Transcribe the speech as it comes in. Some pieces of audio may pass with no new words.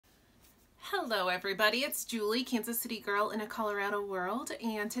Hello everybody, it's Julie, Kansas City girl in a Colorado world,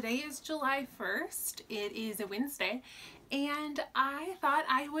 and today is July 1st. It is a Wednesday, and I thought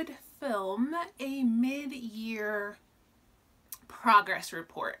I would film a mid-year progress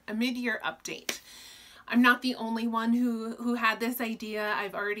report, a mid-year update. I'm not the only one who had this idea.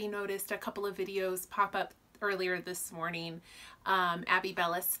 I've already noticed a couple of videos pop up earlier this morning. Abby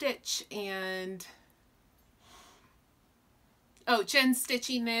Bella Stitch and Jen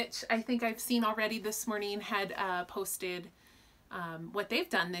Stitchy Knit, I think I've seen already this morning, had posted what they've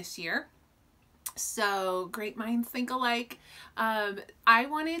done this year. So great minds think alike. I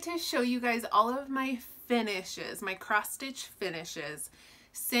wanted to show you guys all of my finishes, my cross stitch finishes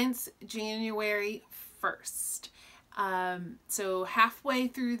since January 1st. So halfway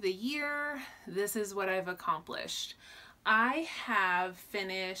through the year, this is what I've accomplished. I have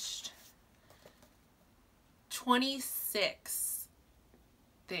finished 26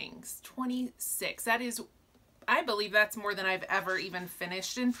 things. 26. That is, I believe that's more than I've ever even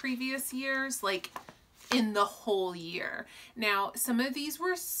finished in previous years, like in the whole year. Now, some of these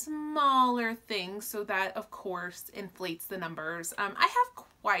were smaller things, so that of course inflates the numbers. I have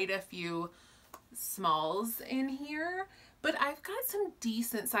quite a few smalls in here, but I've got some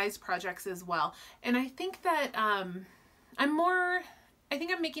decent sized projects as well. And I think that I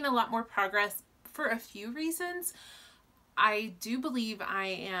think I'm making a lot more progress for a few reasons. I do believe I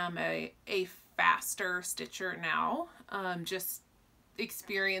am a faster stitcher now, just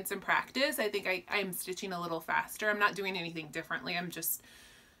experience and practice. I think I'm stitching a little faster. I'm not doing anything differently. I'm just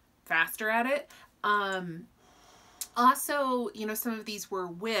faster at it. Also, you know, some of these were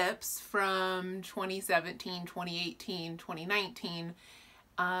whips from 2017, 2018, 2019.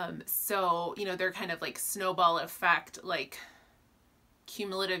 So, you know, they're kind of like snowball effect, like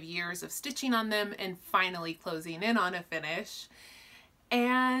cumulative years of stitching on them and finally closing in on a finish.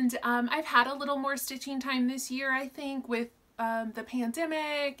 And I've had a little more stitching time this year, I think, with the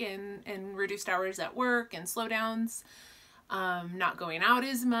pandemic and reduced hours at work and slowdowns, not going out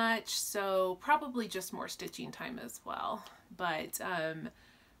as much, so probably just more stitching time as well. But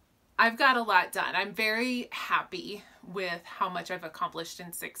I've got a lot done. I'm very happy with how much I've accomplished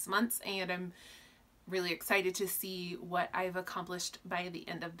in 6 months, and I'm really excited to see what I've accomplished by the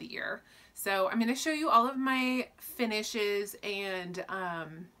end of the year. So I'm going to show you all of my finishes, and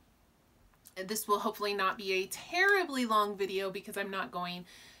this will hopefully not be a terribly long video because I'm not going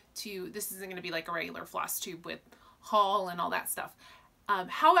to, this isn't going to be like a regular Flosstube with haul and all that stuff.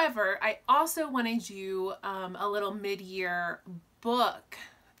 However, I also want to do a little mid-year book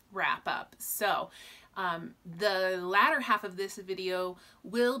wrap up. So the latter half of this video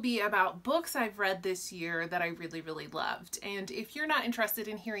will be about books I've read this year that I really, really loved. And if you're not interested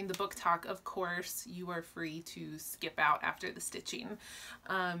in hearing the book talk, of course, you are free to skip out after the stitching.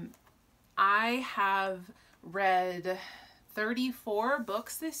 I have read 34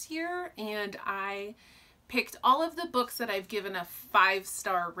 books this year, and I picked all of the books that I've given a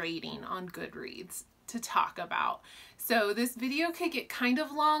 5-star rating on Goodreads to talk about. So this video could get kind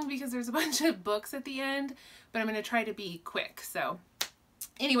of long because there's a bunch of books at the end, but I'm going to try to be quick. So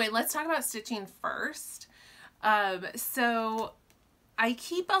anyway, let's talk about stitching first. So I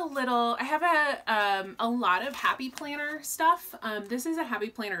keep I have a lot of Happy Planner stuff. This is a Happy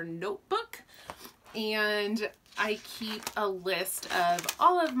Planner notebook, and I keep a list of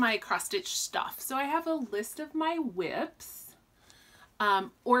all of my cross stitch stuff. So I have a list of my whips,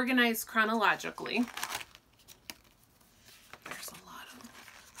 organized chronologically. There's a lot of them.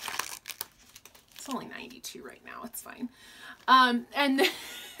 It's only 92 right now. It's fine. And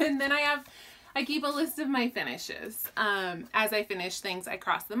then I keep a list of my finishes. As I finish things, I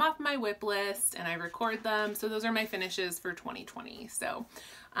cross them off my whip list and I record them. So those are my finishes for 2020. So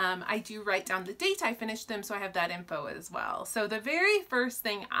I do write down the date I finished them, so I have that info as well. So the very first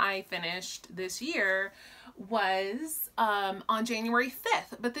thing I finished this year was on January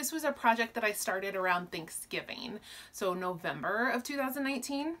 5th, but this was a project that I started around Thanksgiving, so November of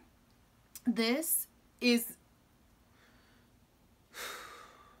 2019. This is,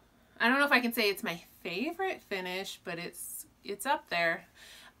 I don't know if I can say it's my favorite finish, but it's up there.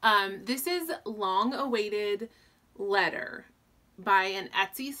 This is Long Awaited Letter by an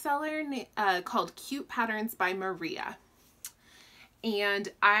Etsy seller called Cute Patterns by Maria.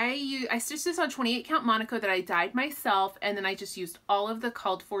 And I stitched this on 28 count Monaco that I dyed myself, and then I just used all of the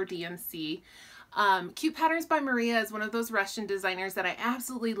called for DMC. Cute Patterns by Maria is one of those Russian designers that I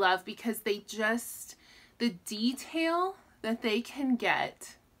absolutely love because they just, the detail that they can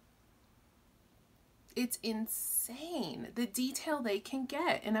get, it's insane. The detail they can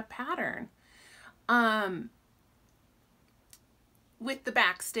get in a pattern. with the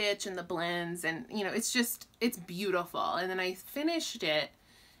back stitch and the blends, and you know, it's just, it's beautiful. And then I finished it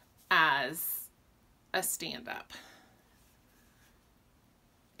as a stand-up.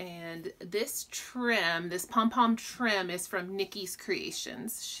 And this trim, this pom-pom trim, is from Nikki's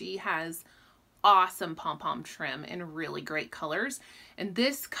Creations. She has awesome pom-pom trim in really great colors. And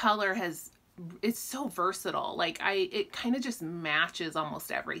this color it's so versatile. Like it kind of just matches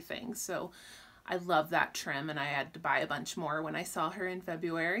almost everything. So I love that trim, and I had to buy a bunch more when I saw her in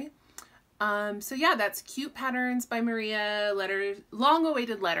February. So yeah, that's Cute Patterns by Maria, long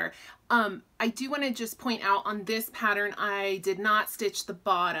awaited letter. I do want to just point out on this pattern, I did not stitch the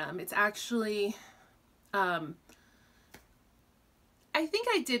bottom. It's actually, I think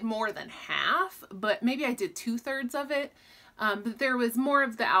I did more than half, but maybe I did 2/3 of it. But there was more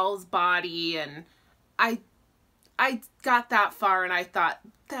of the owl's body, and I got that far and I thought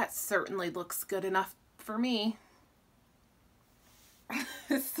that certainly looks good enough for me.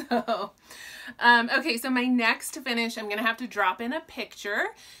 So, okay, so my next finish, I'm going to have to drop in a picture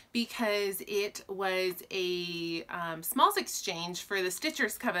because it was a smalls exchange for the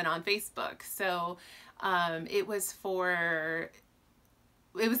Stitchers Coven on Facebook. So, it was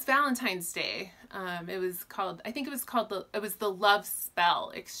Valentine's Day. It was called, I think it was called it was the Love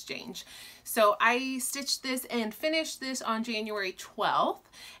Spell Exchange. So I stitched this and finished this on January 12th,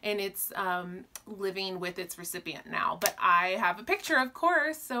 and it's living with its recipient now. But I have a picture, of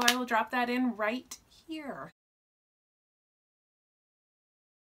course, so I will drop that in right here.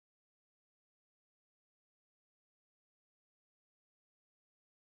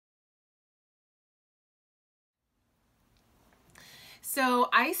 So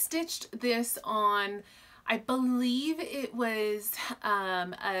I stitched this on, I believe it was a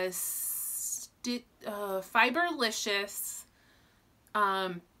Fiberlicious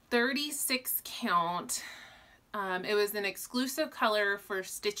 36 count. It was an exclusive color for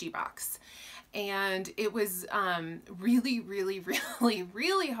Stitchy Box, and it was really, really, really,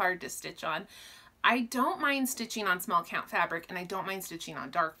 really hard to stitch on. I don't mind stitching on small count fabric, and I don't mind stitching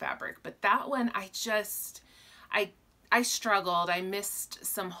on dark fabric, but that one I struggled. I missed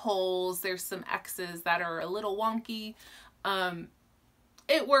some holes. There's some X's that are a little wonky.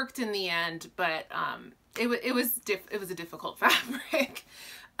 It worked in the end, but it was a difficult fabric.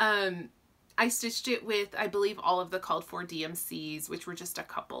 I stitched it with, I believe, all of the called for DMCs, which were just a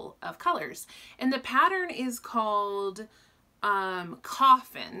couple of colors. And the pattern is called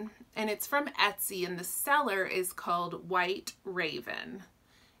Coffin, and it's from Etsy, and the seller is called White Raven.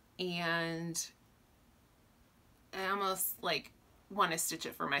 And I almost like want to stitch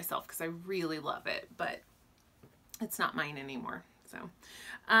it for myself because I really love it, but it's not mine anymore. So,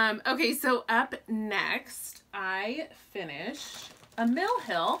 okay, so up next, I finished a Mill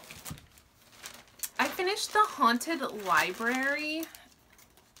Hill. I finished the Haunted Library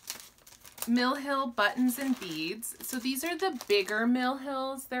Mill Hill buttons and beads. So these are the bigger Mill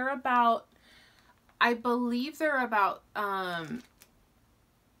Hills. They're about, I believe they're about,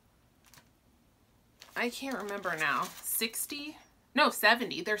 I can't remember now, 60? No,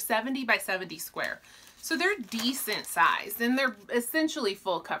 70. They're 70 by 70 square. So they're decent size, and they're essentially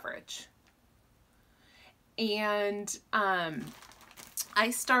full coverage. And I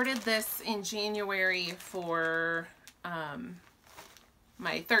started this in January for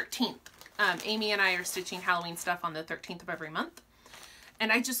my 13th. Amy and I are stitching Halloween stuff on the 13th of every month.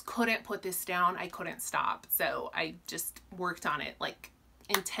 And I just couldn't put this down. I couldn't stop. So I just worked on it like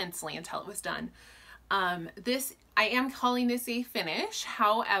intensely until it was done. I am calling this a finish.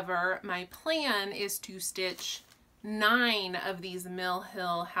 However, my plan is to stitch 9 of these Mill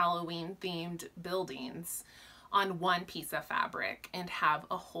Hill Halloween themed buildings on one piece of fabric and have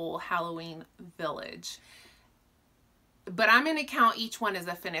a whole Halloween village. But I'm going to count each one as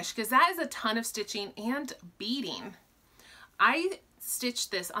a finish because that is a ton of stitching and beading. I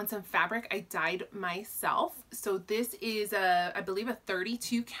stitched this on some fabric I dyed myself. So this is I believe a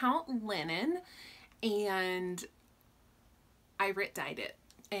 32 count linen, and I dyed it,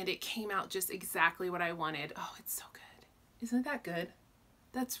 and it came out just exactly what I wanted. Oh, it's so good. Isn't that good?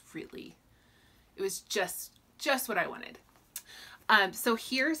 It was just what I wanted. So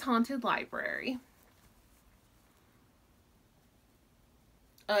here's Haunted Library.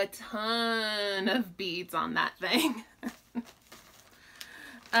 A ton of beads on that thing.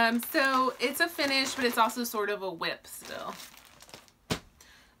 So it's a finish, but it's also sort of a whip still.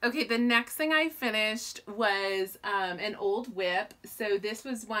 Okay, the next thing I finished was an old whip. So this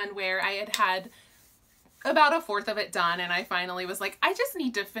was one where I had about 1/4 of it done, and I finally was like, I just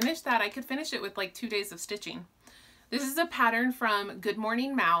need to finish that. I could finish it with like 2 days of stitching. This is a pattern from Good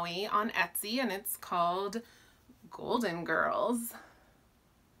Morning Maui on Etsy, and it's called Golden Girls.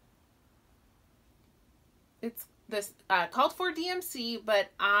 it's this called for DMC, but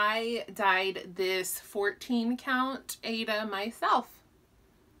I dyed this 14 count Aida myself.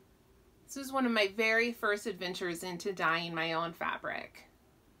 This was one of my very first adventures into dyeing my own fabric.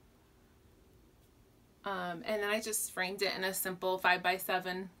 And then I just framed it in a simple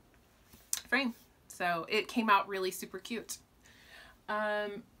 5x7 frame. So it came out really super cute.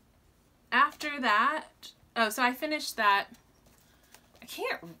 After that, oh, so I finished that. I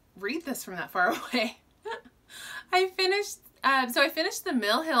can't read this from that far away. I finished the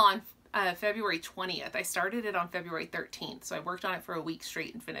Mill Hill on February 20th. I started it on February 13th, so I worked on it for a week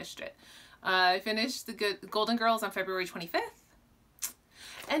straight and finished it. I finished the Golden Girls on February 25th.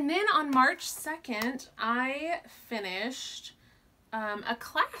 And then on March 2nd, I finished a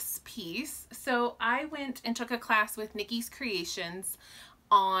class piece. So I went and took a class with Nikki's Creations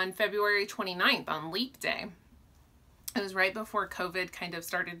on February 29th on Leap Day. It was right before COVID kind of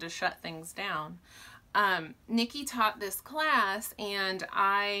started to shut things down. Nikki taught this class, and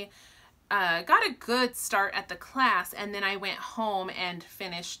I got a good start at the class, and then I went home and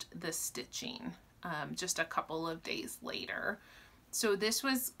finished the stitching just a couple of days later. So this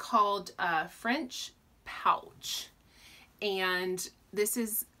was called French Pouch, and this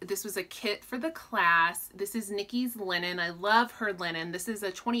was a kit for the class. This is Nikki's linen. I love her linen. This is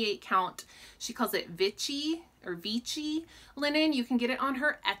a 28 count. She calls it Vichy or Vichy linen. You can get it on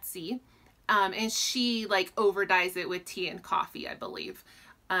her Etsy. And she like over dyes it with tea and coffee, I believe.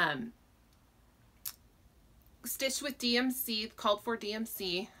 Stitched with DMC, called for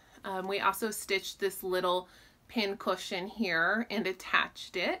DMC. We also stitched this little pin cushion here and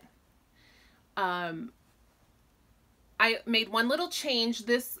attached it. I made one little change.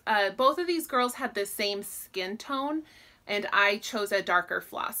 Both of these girls had the same skin tone, and I chose a darker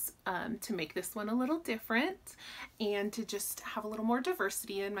floss to make this one a little different and to just have a little more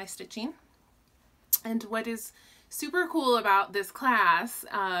diversity in my stitching. And what is super cool about this class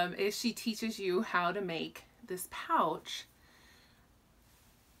is she teaches you how to make this pouch,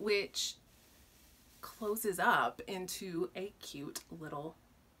 which closes up into a cute little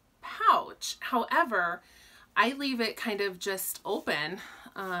pouch. However, I leave it kind of just open,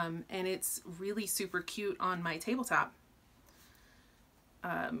 and it's really super cute on my tabletop,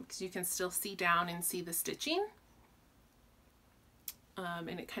 because you can still see down and see the stitching,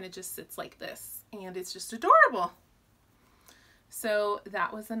 and it kind of just sits like this, and it's just adorable. So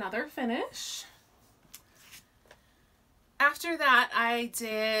that was another finish. After that, I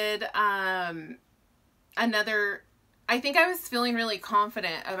did I think I was feeling really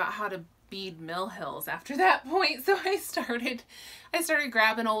confident about how to bead Mill Hills after that point, so I started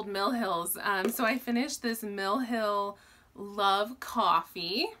grabbing old Mill Hills. So I finished this Mill Hill Love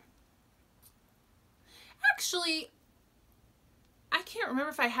Coffee. Actually, I can't remember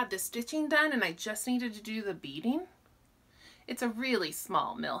if I had the stitching done and I just needed to do the beading. It's a really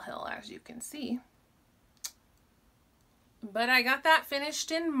small Mill Hill, as you can see. But I got that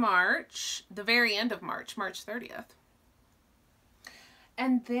finished in March, the very end of March, March 30th.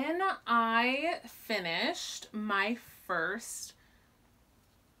 And then I finished my first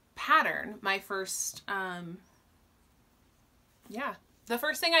pattern, my first, the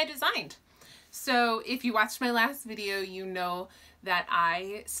first thing I designed. So if you watched my last video, you know that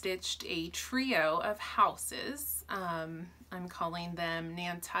I stitched a trio of houses. I'm calling them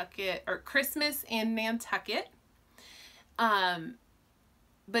Nantucket, or Christmas in Nantucket.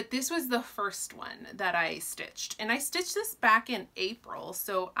 But this was the first one that I stitched, and I stitched this back in April.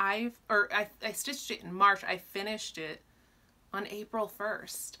 So I stitched it in March. I finished it on April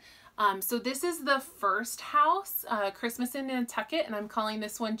 1st. So this is the first house, Christmas in Nantucket, and I'm calling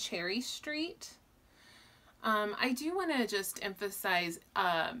this one Cherry Street. I do want to just emphasize,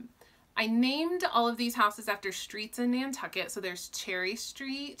 I named all of these houses after streets in Nantucket. So there's Cherry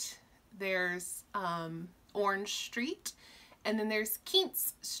Street, there's Orange Street, and then there's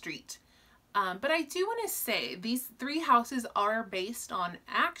Keats Street. But I do want to say these three houses are based on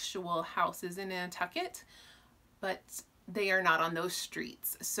actual houses in Nantucket, but they are not on those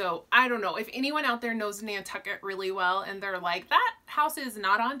streets. So I don't know if anyone out there knows Nantucket really well and they're like, that house is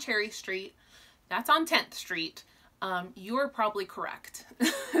not on Cherry Street, that's on 10th Street. You are probably correct.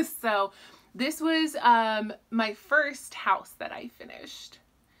 So this was my first house that I finished.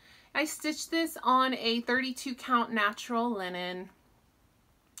 I stitched this on a 32 count natural linen,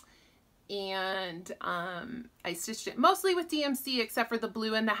 and I stitched it mostly with DMC, except for the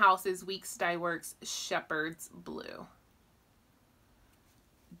blue in the house is Weeks Dye Works Shepherd's Blue.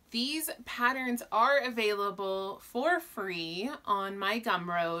 These patterns are available for free on my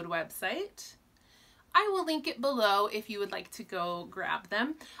Gumroad website. I will link it below if you would like to go grab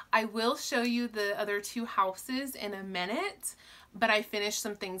them. I will show you the other two houses in a minute, but I finished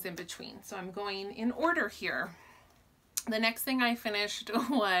some things in between. So I'm going in order here. The next thing I finished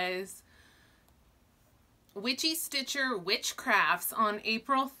was Witchy Stitcher Witchcrafts. On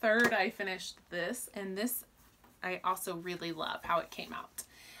April 3rd, I finished this, and this I also really love how it came out.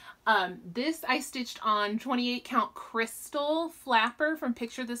 This I stitched on 28 count crystal flapper from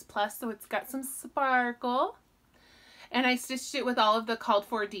Picture This Plus, so it's got some sparkle. And I stitched it with all of the called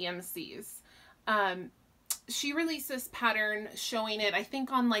for DMCs. She released this pattern showing it, I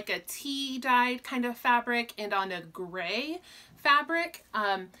think, on like a tea dyed kind of fabric and on a gray fabric.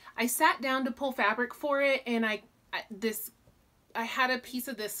 I sat down to pull fabric for it, and I had a piece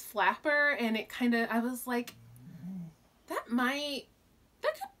of this flapper, and it kind of, I was like, that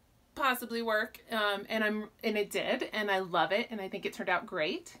could possibly work, and it did, and I love it, and I think it turned out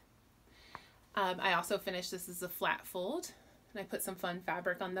great. I also finished this as a flat fold, and I put some fun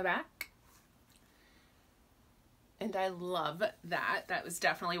fabric on the back, and I love that. That was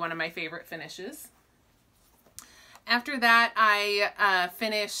definitely one of my favorite finishes. After that, I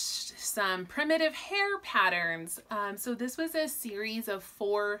finished some primitive hair patterns. So this was a series of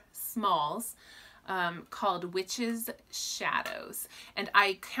 4 smalls called Witch's Shadows, and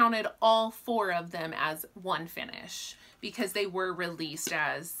I counted all 4 of them as one finish because they were released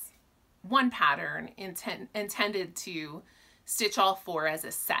as one pattern intended to stitch all 4 as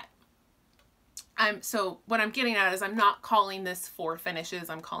a set. So what I'm getting at is I'm not calling this 4 finishes,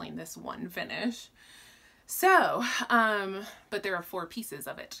 I'm calling this one finish. So, but there are 4 pieces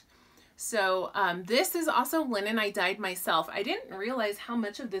of it. So this is also linen I dyed myself. I didn't realize how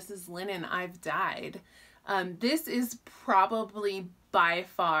much of this is linen I've dyed. This is probably by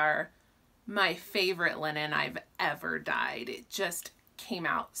far my favorite linen I've ever dyed. It just came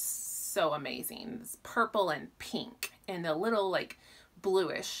out so amazing. It's purple and pink and a little like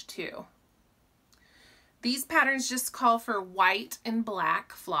bluish too. These patterns just call for white and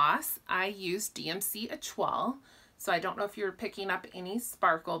black floss. I used DMC Etoile. So I don't know if you're picking up any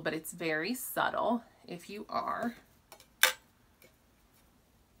sparkle, but it's very subtle if you are.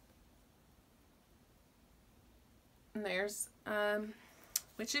 And there's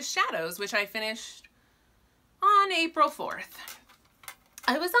Witch's Shadows, which I finished on April 4th.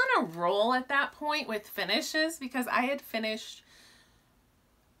 I was on a roll at that point with finishes because I had finished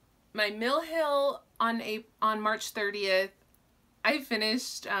my Mill Hill on March 30th. I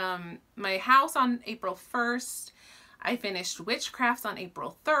finished my house on April 1st. I finished Witchcrafts on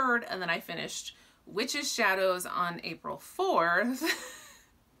April 3rd, and then I finished Witch's Shadows on April 4th.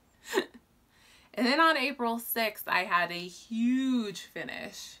 And then on April 6th, I had a huge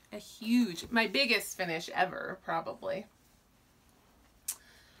finish. My biggest finish ever, probably.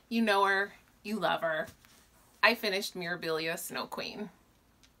 You know her, you love her. I finished Mirabilia Snow Queen.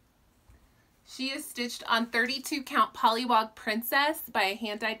 She is stitched on 32 count Polywog Princess by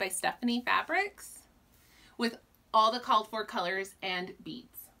hand dyed by Stephanie Fabrics with all the called for colors and beads.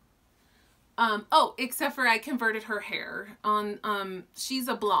 Oh, except for I converted her hair on, she's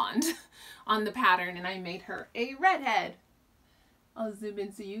a blonde on the pattern, and I made her a redhead. I'll zoom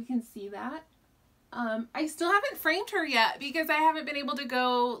in so you can see that. I still haven't framed her yet because I haven't been able to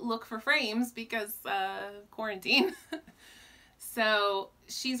go look for frames because quarantine. So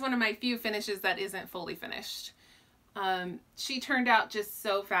she's one of my few finishes that isn't fully finished. She turned out just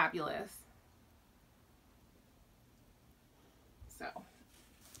so fabulous. So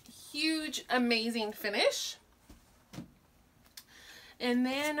huge, amazing finish. And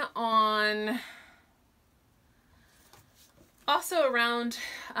then on, also around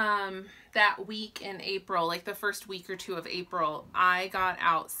that week in April, like the first week or 2 of April, I got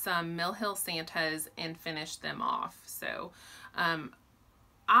out some Mill Hill Santas and finished them off. So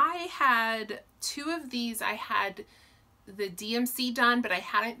I had 2 of these. I had the DMC done, but I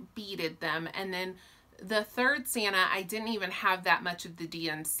hadn't beaded them. And then the 3rd Santa, I didn't even have that much of the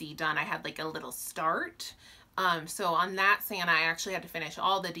DMC done. I had like a little start. So on that Santa, I actually had to finish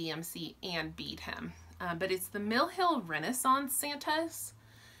all the DMC and bead him. But it's the Mill Hill Renaissance Santas.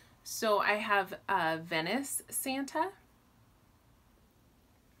 So I have Venice Santa.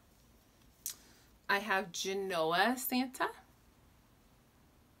 I have Genoa Santa.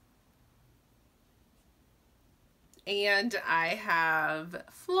 And I have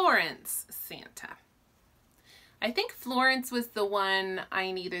Florence Santa. I think Florence was the one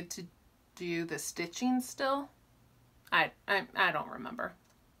I needed to do the stitching still. I don't remember.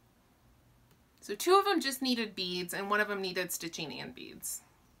 So 2 of them just needed beads and 1 of them needed stitching and beads.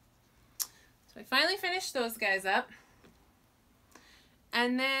 So I finally finished those guys up.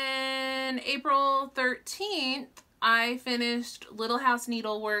 And then April 13th, I finished Little House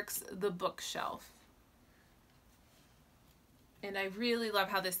Needleworks, The Bookshelf. And I really love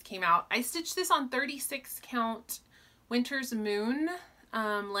how this came out. I stitched this on 36 count Winter's Moon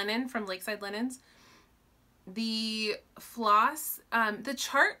linen from Lakeside Linens. The floss, the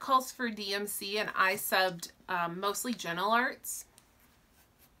chart calls for DMC and I subbed mostly Gentle Arts.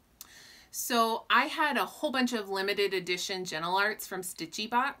 So I had a whole bunch of limited edition Gentle Arts from Stitchy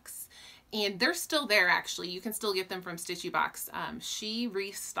Box, and they're still there actually. You can still get them from Stitchy Box. She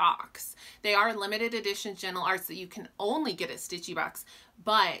restocks. They are limited edition Gentle Arts that you can only get at Stitchy Box,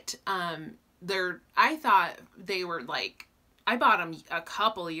 but I thought they were like, I bought them a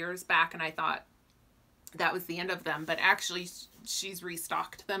couple of years back and I thought that was the end of them, but actually she's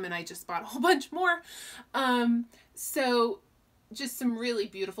restocked them and I just bought a whole bunch more. So just some really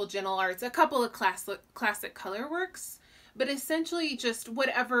beautiful Gentle Arts, a couple of classic color works, but essentially just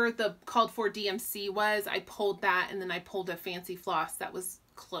whatever the called for DMC was, I pulled that, and then I pulled a fancy floss that was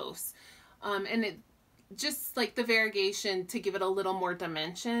close. And it just like the variegation to give it a little more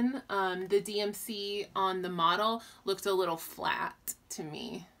dimension. The DMC on the model looked a little flat to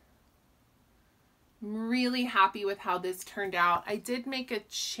me. I'm really happy with how this turned out. I did make a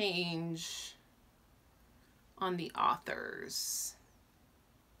change on the authors.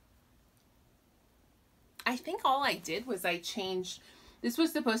 I think all I did was I changed, this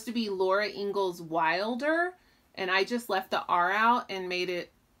was supposed to be Laura Ingalls Wilder, and I just left the R out and made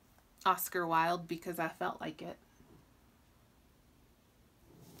it Oscar Wilde because I felt like it.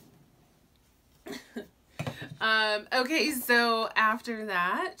 Okay, so after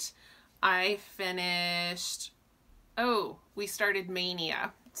that, I finished, we started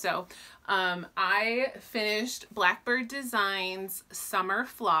Mania. So I finished Blackbird Designs Summer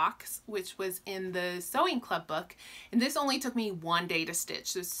Flocks, which was in the Sewing Club book. And this only took me 1 day to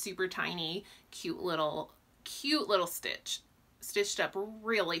stitch. This super tiny, cute little stitch. Stitched up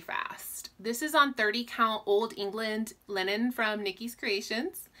really fast. This is on 30 count Old England linen from Nikki's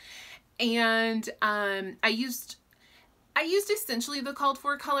Creations. And I used essentially the called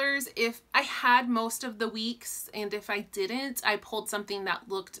for colors. If I had most of the weeks, and if I didn't, I pulled something that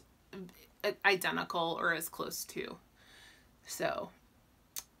looked identical or as close to. So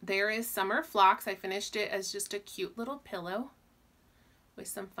there is Summer Flocks. I finished it as just a cute little pillow with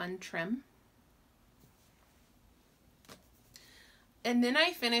some fun trim. And then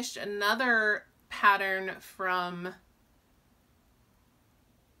I finished another pattern from,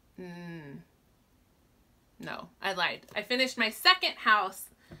 no, I lied. I finished my second house,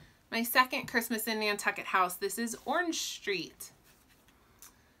 my second Christmas in Nantucket house. This is Orange Street.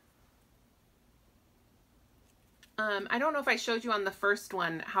 I don't know if I showed you on the first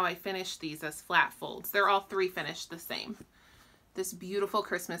one how I finished these as flat folds. They're all 3 finished the same. This beautiful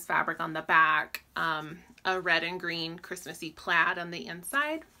Christmas fabric on the back, a red and green Christmassy plaid on the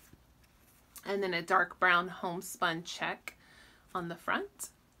inside, and then a dark brown homespun check on the front.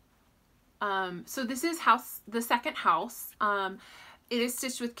 So this is the second house. It is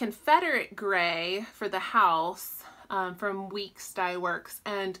stitched with Confederate gray for the house from Weeks Dye Works,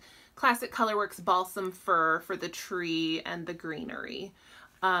 and Classic Colorworks Balsam Fir for the tree and the greenery.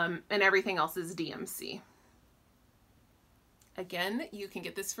 And everything else is DMC. Again, you can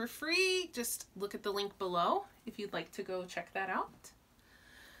get this for free. Just look at the link below if you'd like to go check that out.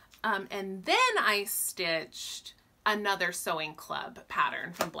 And then I stitched another Sewing Club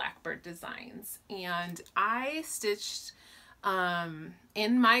pattern from Blackbird Designs, and I stitched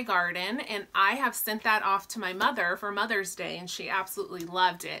in my garden, and I have sent that off to my mother for Mother's Day, and she absolutely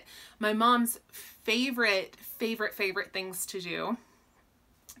loved it. My mom's favorite things to do: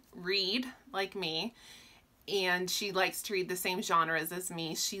 read like me, and she likes to read the same genres as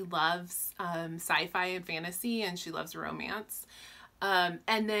me. She loves sci-fi and fantasy, and she loves romance.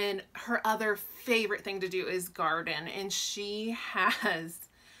 And then her other favorite thing to do is garden, and she has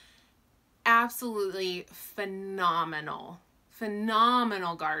absolutely phenomenal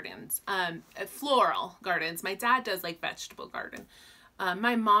gardens, floral gardens. My dad does like vegetable garden.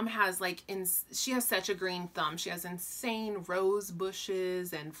 My mom has like, she has such a green thumb. She has insane rose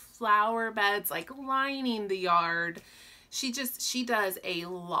bushes and flower beds like lining the yard. She does a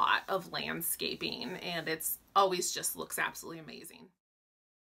lot of landscaping, and it's always just looks absolutely amazing.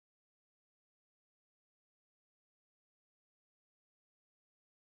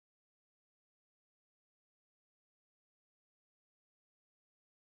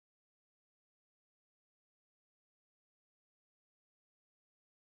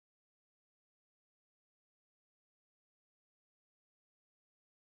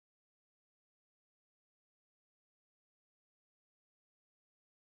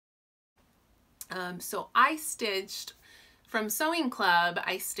 So I stitched from Sewing Club,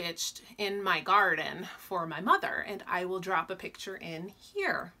 I stitched in my garden for my mother, and I will drop a picture in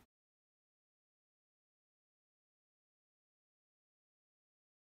here.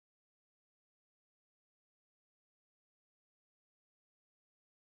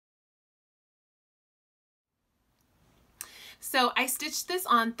 So I stitched this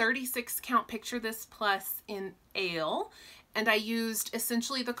on 36 count Picture This Plus in Ale, and I used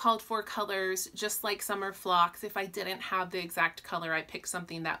essentially the called for colors, just like Summer Flocks. If I didn't have the exact color, I picked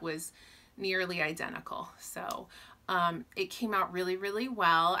something that was nearly identical. So it came out really, really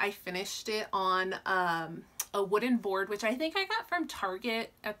well. I finished it on a wooden board, which I think I got from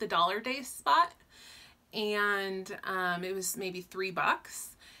Target at the Dollar Day spot. And it was maybe $3.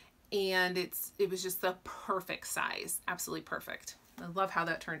 And it was just the perfect size, absolutely perfect. I love how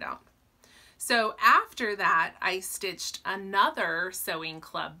that turned out. So after that, I stitched another Sewing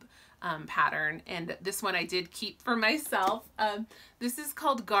Club pattern, and this one I did keep for myself. This is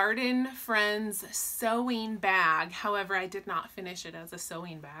called Garden Friends Sewing Bag. However, I did not finish it as a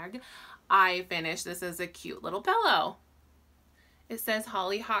sewing bag. I finished this as a cute little pillow. It says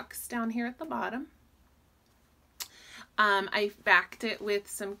hollyhocks down here at the bottom. I backed it with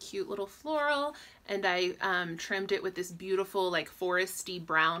some cute little floral, and I trimmed it with this beautiful like foresty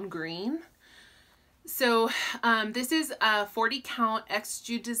brown green. So this is a 40 count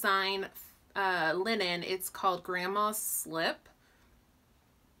XJU design linen. It's called Grandma's Slip.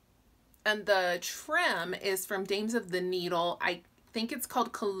 And the trim is from Dames of the Needle. I think it's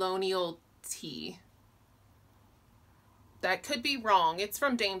called Colonial Tea. That could be wrong. It's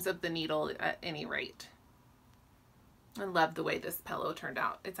from Dames of the Needle at any rate. I love the way this pillow turned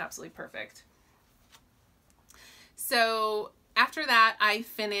out. It's absolutely perfect. So after that, I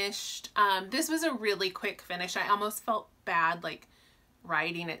finished, this was a really quick finish. I almost felt bad like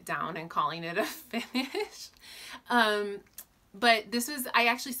writing it down and calling it a finish. But this was, I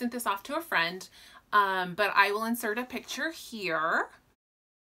actually sent this off to a friend, but I will insert a picture here.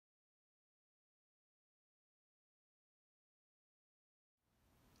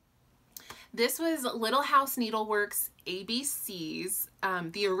 This was Little House Needleworks ABCs,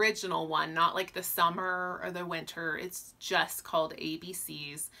 the original one, not like the summer or the winter. It's just called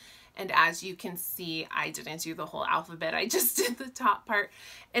ABCs. And as you can see, I didn't do the whole alphabet. I just did the top part.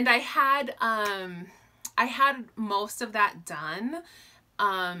 And I had most of that done.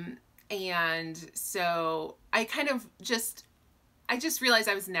 And so I kind of I just realized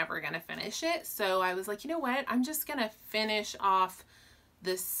I was never going to finish it. So I was like, you know what? I'm just going to finish off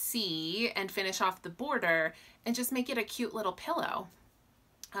the C and finish off the border and just make it a cute little pillow.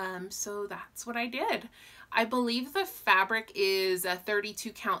 So that's what I did. I believe the fabric is a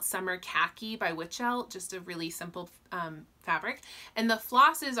 32 count Summer Khaki by Witchelt, just a really simple fabric. And the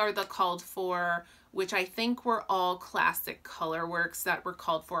flosses are the called for, which I think were all classic Colorworks that were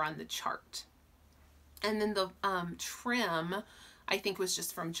called for on the chart. And then the trim, I think, was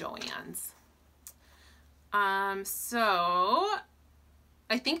just from Joann's. So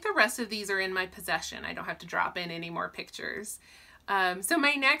I think the rest of these are in my possession. I don't have to drop in any more pictures. So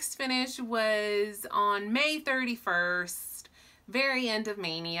my next finish was on May 31st, very end of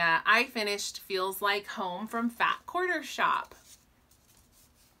Mania. I finished Feels Like Home from Fat Quarter Shop.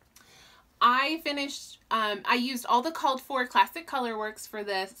 I finished, I used all the called for classic Colorworks for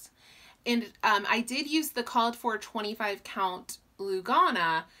this. And I did use the called for 25 count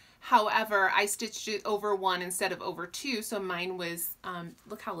Lugana. However, I stitched it over 1 instead of over 2. So mine was,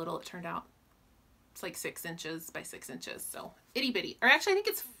 look how little it turned out. It's like 6 inches by 6 inches. So itty bitty. Or actually, I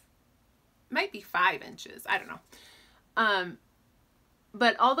think might be 5 inches. I don't know.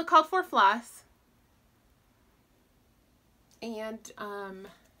 But all the called for floss. And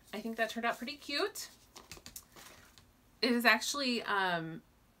I think that turned out pretty cute. It was actually,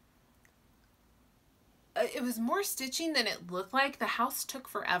 it was more stitching than it looked like. The house took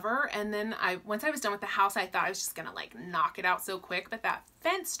forever, and then once I was done with the house, I thought I was just gonna like knock it out so quick, but that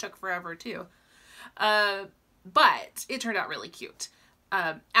fence took forever too. But it turned out really cute.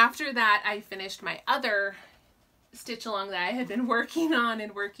 After that, I finished my other stitch along that I had been working on.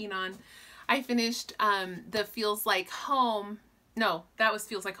 I finished the Feels Like Home. No, that was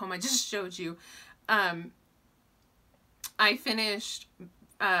Feels Like Home I just showed you. I finished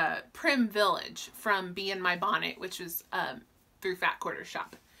Prim Village from Bee in My Bonnet, which was through Fat Quarter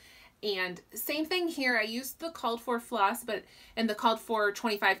Shop. And same thing here. I used the called for floss, and the called for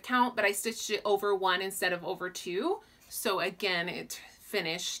 25 count, but I stitched it over 1 instead of over 2. So again, it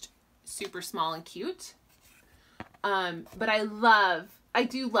finished super small and cute. But I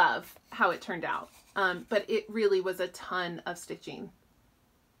do love how it turned out. But it really was a ton of stitching.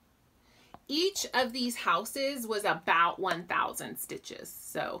 each of these houses was about 1,000 stitches.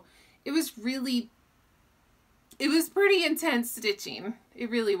 So it was pretty intense stitching. It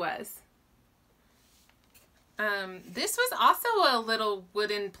really was. This was also a little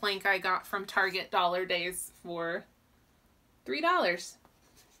wooden plank I got from Target Dollar Days for $3.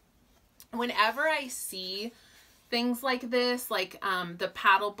 Whenever I see things like this, like the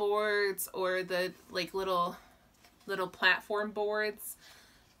paddle boards or the like little platform boards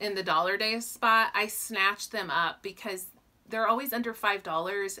in the Dollar Days spot, I snatch them up because they're always under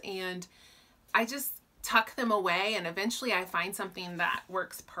 $5, and I just tuck them away, and eventually I find something that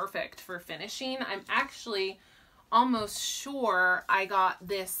works perfect for finishing. I'm actually almost sure I got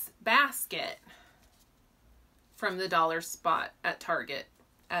this basket from the dollar spot at Target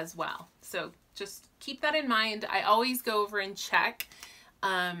as well. So just keep that in mind. I always go over and check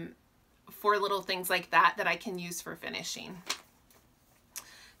for little things like that I can use for finishing.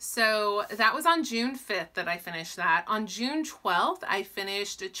 So that was on June 5th that I finished that. On June 12th, I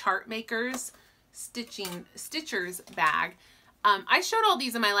finished a Chartmakers Stitchers bag. I showed all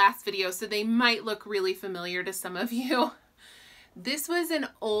these in my last video, so they might look really familiar to some of you. This was an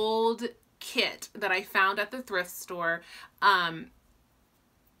old kit that I found at the thrift store. I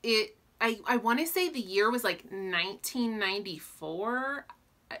want to say the year was like 1994,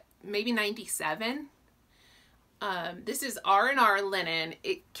 maybe 97. This is R&R linen.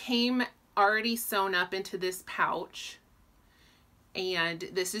 It came already sewn up into this pouch, and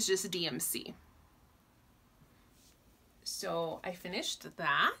this is just DMC. So I finished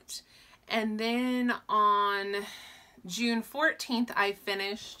that, and then on June 14th, I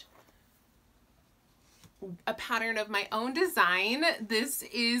finished a pattern of my own design. This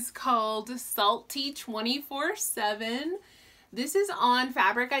is called Salty 24/7. This is on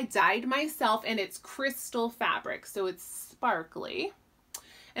fabric I dyed myself, and it's crystal fabric, so it's sparkly.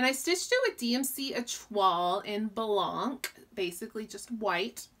 And I stitched it with DMC Etoile in Blanc, basically just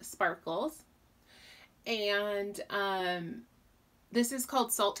white sparkles. And this is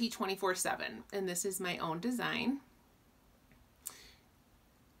called Salty 24/7, and this is my own design.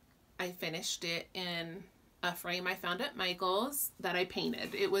 I finished it in a frame I found at Michael's that I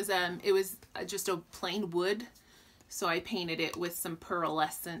painted. It was just a plain wood, so I painted it with some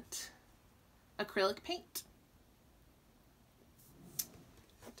pearlescent acrylic paint.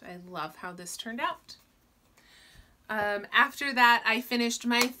 I love how this turned out. After that, I finished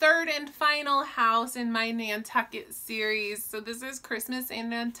my third and final house in my Nantucket series. So this is Christmas in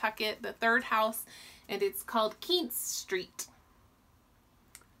Nantucket, the third house, and it's called Keats Street.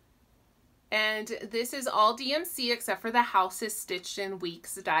 And this is all DMC except for the house is stitched in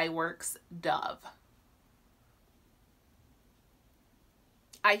Weeks Dye Works Dove.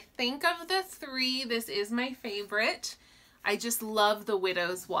 I think of the three, this is my favorite. I just love the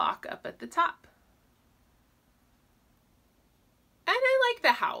Widow's Walk up at the top. And I like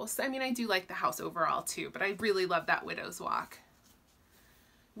the house. I mean, I do like the house overall too, but I really love that Widow's Walk,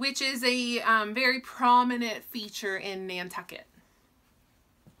 which is a very prominent feature in Nantucket.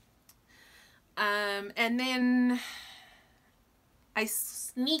 And then I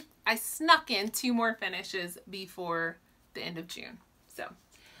snuck in 2 more finishes before the end of June. So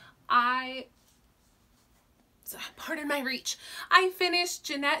pardon my reach. I finished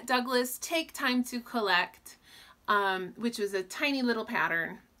Jeanette Douglas Take Time to Collect, which was a tiny little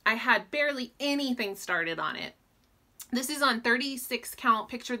pattern. I had barely anything started on it. This is on 36 count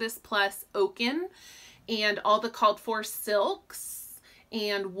Picture This Plus Oaken, and all the called for silks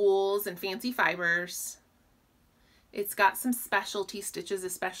and wools and fancy fibers. It's got some specialty stitches,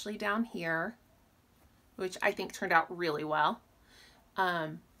 especially down here, which I think turned out really well.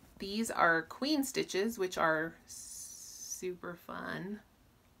 These are queen stitches, which are super fun.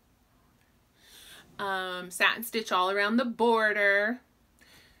 Satin stitch all around the border.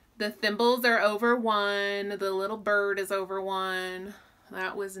 The thimbles are over 1. The little bird is over 1.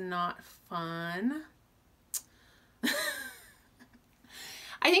 That was not fun.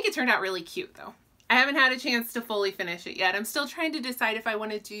 I think it turned out really cute though. I haven't had a chance to fully finish it yet. I'm still trying to decide if I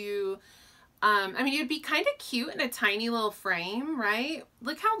want to do, I mean, it'd be kind of cute in a tiny little frame, right?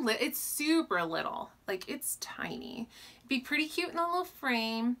 Look how it's super little, like it's tiny. It'd be pretty cute in a little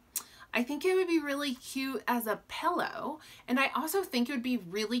frame. I think it would be really cute as a pillow. And I also think it would be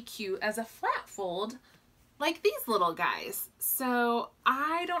really cute as a flat fold, like these little guys. So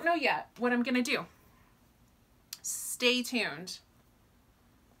I don't know yet what I'm gonna do. Stay tuned.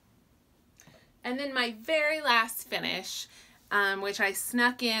 And then my very last finish, which I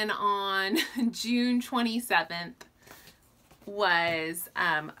snuck in on June 27th, was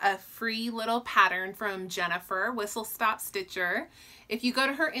a free little pattern from Jennifer, Whistle Stop Stitcher. if you go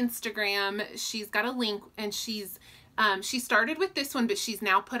to her Instagram, she's got a link, and she started with this one, but she's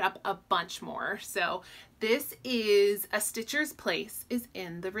now put up a bunch more. So this is A Stitcher's Place is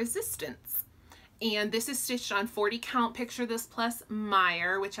in the Resistance. And this is stitched on 40 count Picture This Plus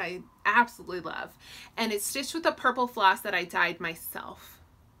Meyer, which I absolutely love. And it's stitched with a purple floss that I dyed myself.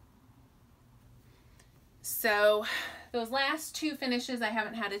 So those last two finishes I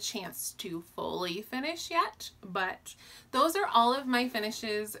haven't had a chance to fully finish yet, but those are all of my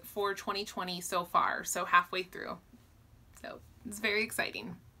finishes for 2020 so far, so halfway through. So it's very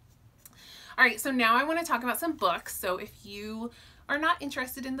exciting. All right, so now I want to talk about some books. So if you are not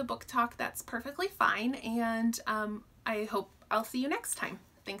interested in the book talk, that's perfectly fine, and I hope I'll see you next time.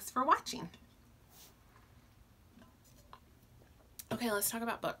 Thanks for watching. Okay, let's talk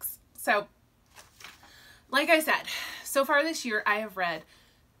about books. So, like I said, so far this year I have read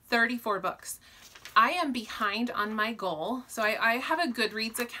 34 books. I am behind on my goal. So I have a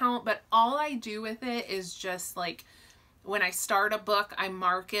Goodreads account, but all I do with it is just like, when I start a book, I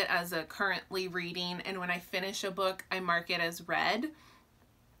mark it as a currently reading, and when I finish a book, I mark it as read,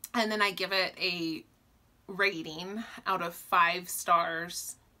 and then I give it a rating out of 5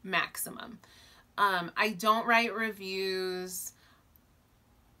 stars maximum. I don't write reviews.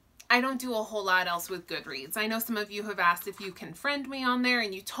 I don't do a whole lot else with Goodreads. I know some of you have asked if you can friend me on there,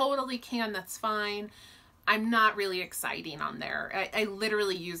 and you totally can, that's fine. I'm not really exciting on there. I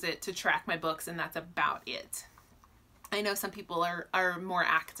literally use it to track my books, and that's about it. I know some people are more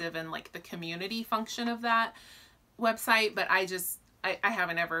active in like the community function of that website, but I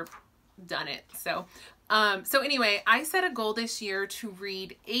haven't ever done it. So anyway, I set a goal this year to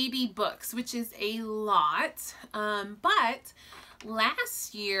read 80 books, which is a lot. But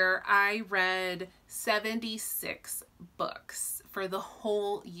last year I read 76 books for the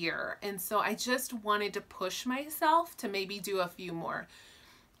whole year. And so I just wanted to push myself to maybe do a few more.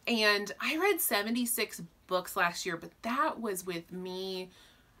 And I read 76 books last year, but that was with me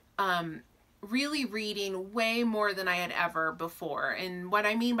really reading way more than I had ever before. And what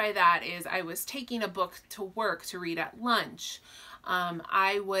I mean by that is I was taking a book to work to read at lunch.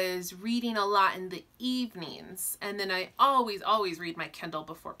 I was reading a lot in the evenings, and then I always read my Kindle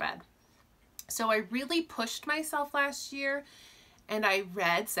before bed. So I really pushed myself last year, and I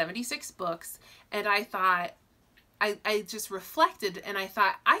read 76 books, and I thought, I just reflected, and I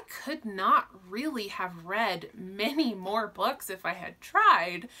thought I could not really have read many more books if I had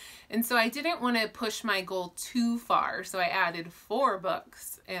tried. And so I didn't want to push my goal too far. So I added 4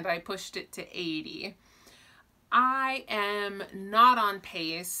 books and I pushed it to 80. I am not on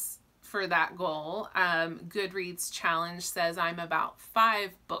pace for that goal. Goodreads challenge says I'm about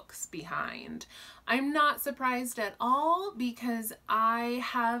 5 books behind. I'm not surprised at all because I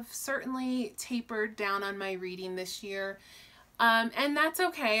have certainly tapered down on my reading this year. And that's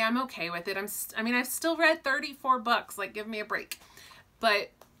okay. I'm okay with it. I mean, I've still read 34 books, like give me a break.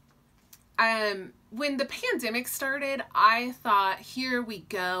 But when the pandemic started, I thought, here we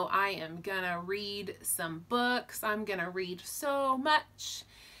go. I am gonna read some books. I'm gonna read so much.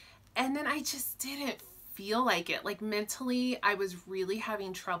 And then I just didn't feel like it. Like mentally, I was really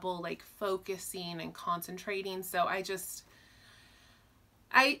having trouble like focusing and concentrating. So what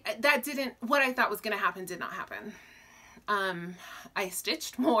I thought was going to happen did not happen. I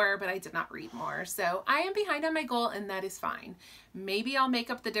stitched more, but I did not read more. So I am behind on my goal, and that is fine. Maybe I'll make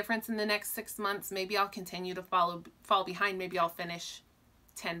up the difference in the next 6 months. Maybe I'll continue to fall behind. Maybe I'll finish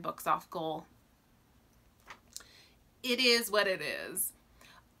 10 books off goal. It is what it is.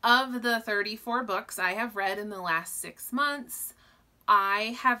 Of the 34 books I have read in the last 6 months,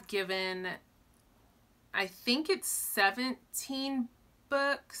 I have given, I think it's 17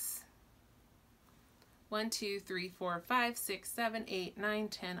 books. 1, 2, 3, 4, 5, 6, 7, 8, 9,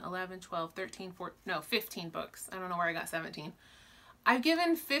 10, 11, 12, 13, 14, no, 15 books. I don't know where I got 17. I've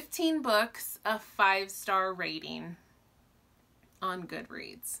given 15 books a 5-star rating on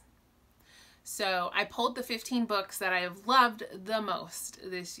Goodreads. So I pulled the 15 books that I have loved the most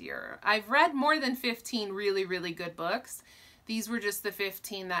this year. I've read more than 15 really, really good books. These were just the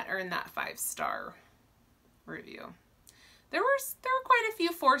 15 that earned that 5-star review. There were quite a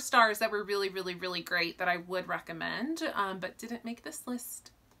few 4 stars that were really, really, really great that I would recommend, but didn't make this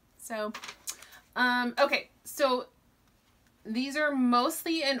list. So, okay, so these are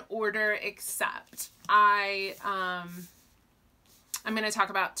mostly in order, except I'm going to talk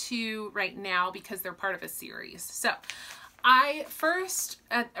about 2 right now because they're part of a series. So I first,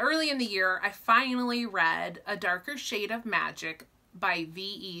 early in the year, I finally read A Darker Shade of Magic by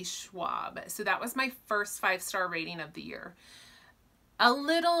V.E. Schwab. So that was my first 5-star rating of the year.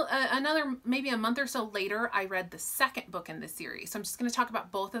 maybe a month or so later, I read the second book in the series. So I'm just going to talk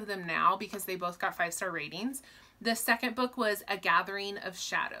about both of them now because they both got 5-star ratings. The second book was A Gathering of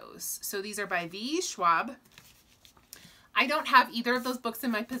Shadows. So these are by V.E. Schwab. I don't have either of those books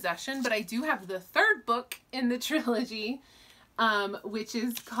in my possession, but I do have the third book in the trilogy, which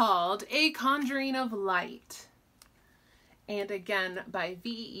is called A Conjuring of Light. And again, by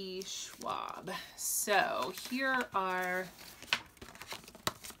V.E. Schwab. So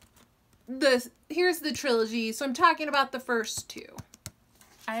here's the trilogy. So I'm talking about the first two.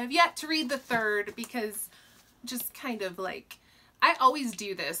 I have yet to read the third because just kind of like, I always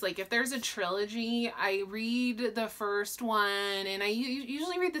do this. Like if there's a trilogy, I read the first one and I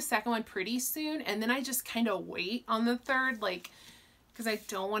usually read the second one pretty soon. And then I just kind of wait on the third, like, because I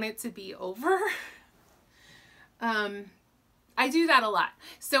don't want it to be over. I do that a lot.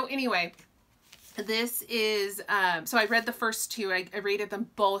 So anyway, this is, so I read the first two. I rated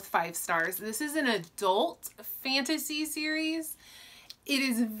them both 5 stars. This is an adult fantasy series. It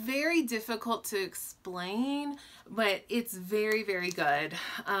is very difficult to explain, but it's very, very good.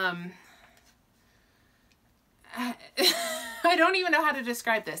 I don't even know how to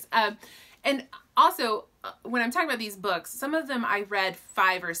describe this. And also, when I'm talking about these books, some of them I read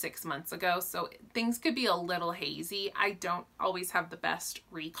 5 or 6 months ago, so things could be a little hazy. I don't always have the best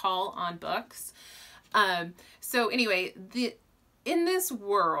recall on books. So anyway, in this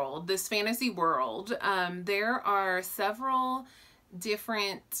world, this fantasy world, there are several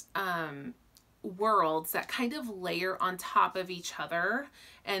different worlds that kind of layer on top of each other,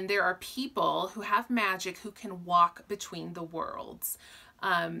 and there are people who have magic who can walk between the worlds.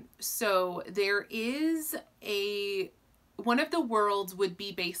 So there is one of the worlds would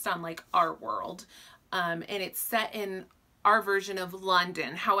be based on like our world, and it's set in our version of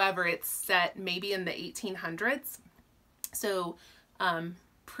London. However, it's set maybe in the 1800s. So,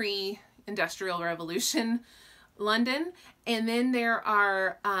 pre-industrial revolution London. And then there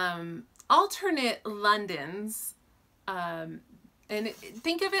are, alternate Londons, and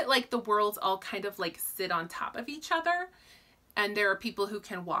think of it like the worlds all kind of like sit on top of each other, and there are people who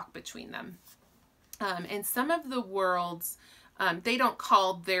can walk between them. And some of the worlds, they don't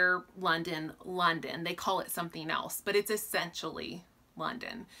call their London, London. They call it something else, but it's essentially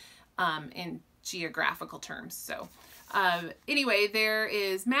London, in geographical terms. So, anyway, there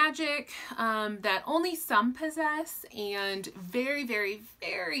is magic, that only some possess, and very, very,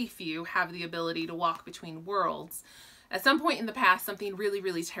 very few have the ability to walk between worlds. At some point in the past, something really,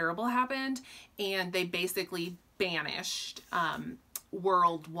 really terrible happened, and they basically banished,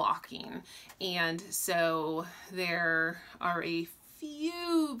 world walking. And so there are a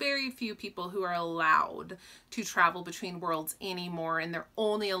few, very few people who are allowed to travel between worlds anymore, and they're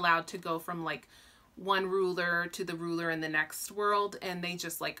only allowed to go from like one ruler to the ruler in the next world, and they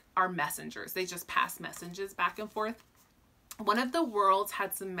just like are messengers. They just pass messages back and forth. One of the worlds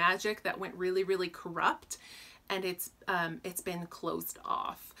had some magic that went really, really corrupt, and it's been closed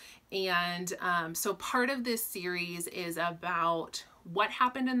off. And so part of this series is about what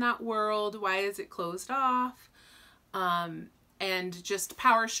happened in that world, why is it closed off, and just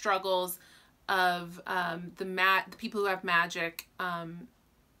power struggles of the people who have magic,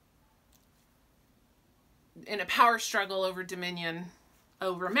 in a power struggle over dominion,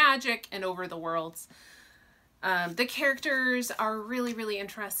 over magic, and over the worlds. The characters are really, really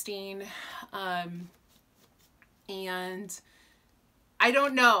interesting, and I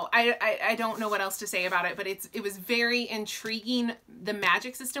don't know. I don't know what else to say about it, but it was very intriguing. The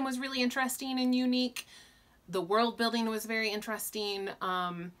magic system was really interesting and unique. The world building was very interesting.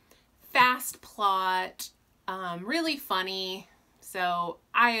 Fast plot, really funny. So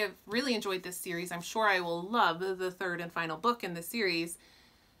I have really enjoyed this series. I'm sure I will love the third and final book in the series.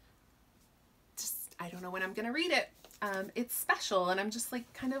 Just, I don't know when I'm going to read it. It's special, and I'm just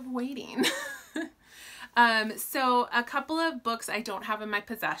like kind of waiting. So a couple of books I don't have in my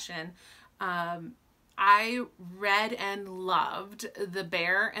possession. I read and loved The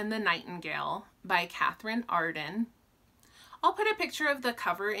Bear and the Nightingale by Catherine Arden. I'll put a picture of the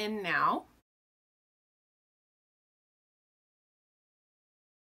cover in now.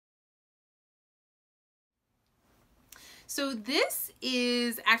 So this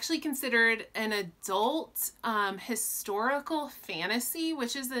is actually considered an adult historical fantasy,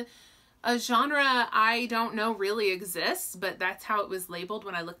 which is a genre I don't know really exists, but that's how it was labeled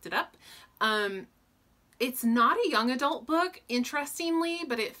when I looked it up. It's not a young adult book, interestingly,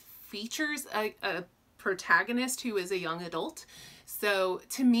 but it features a protagonist who is a young adult. So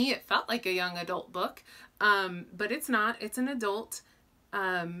to me, it felt like a young adult book, but it's not. It's an adult.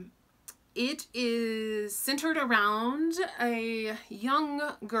 It is centered around a young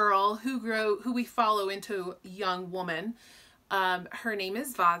girl who we follow into a young woman. Her name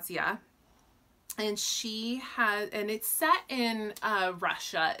is Vazia, and it's set in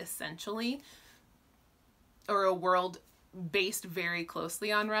Russia, essentially, or a world based very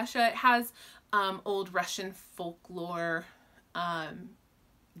closely on Russia. It has old Russian folklore,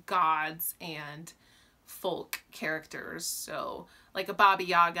 gods and folk characters, so like a Baba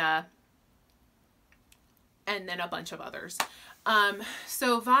Yaga, and then a bunch of others.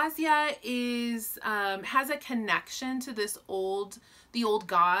 So Vazia has a connection to the old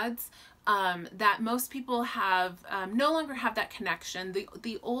gods, that most people have, no longer have that connection.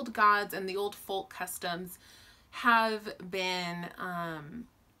 The old gods and the old folk customs have been,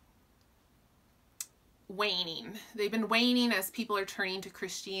 waning. They've been waning as people are turning to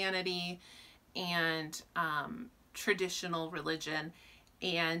Christianity and, traditional religion,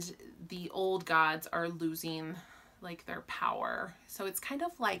 and the old gods are losing like their power. So it's kind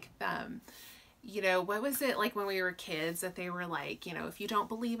of like you know, what was it like when we were kids that they were like, you know, if you don't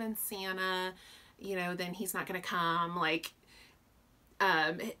believe in Santa, you know, then he's not gonna come. Like,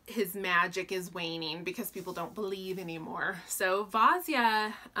 his magic is waning because people don't believe anymore. So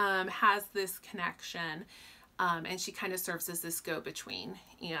Vazia has this connection, and she kind of serves as this go-between.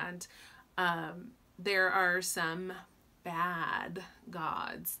 And there are some bad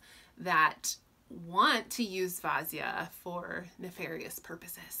gods that want to use Vazia for nefarious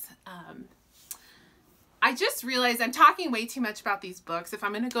purposes. I just realized I'm talking way too much about these books. If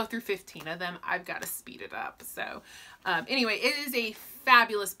I'm going to go through 15 of them, I've got to speed it up. So anyway, it is a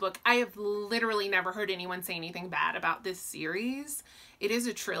fabulous book. I have literally never heard anyone say anything bad about this series. It is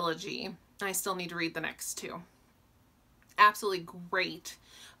a trilogy. I still need to read the next two. Absolutely great.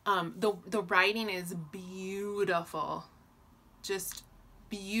 The writing is beautiful. Just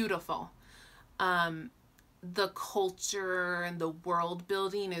beautiful. The culture and the world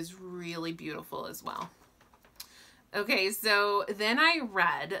building is really beautiful as well. Okay, so then I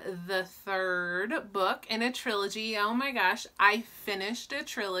read the third book in a trilogy. Oh my gosh, I finished a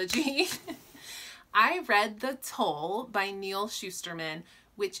trilogy. I read The Toll by Neal Shusterman,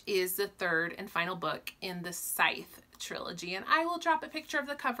 which is the third and final book in the Scythe trilogy. And I will drop a picture of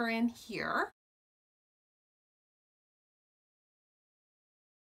the cover in here.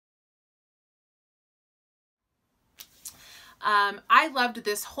 I loved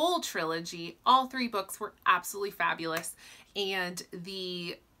this whole trilogy. All three books were absolutely fabulous. And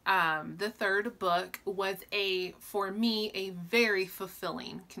the third book was for me, a very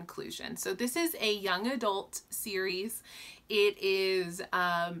fulfilling conclusion. So this is a young adult series. It is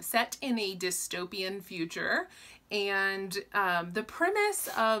set in a dystopian future. And the premise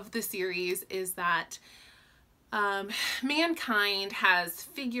of the series is that mankind has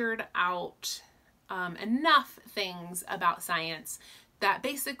figured out enough things about science that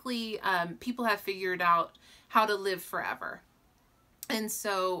basically people have figured out how to live forever. And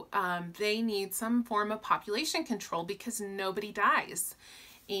so they need some form of population control because nobody dies.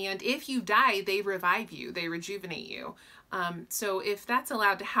 And if you die, they revive you, they rejuvenate you. So if that's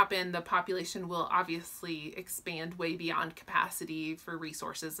allowed to happen, the population will obviously expand way beyond capacity for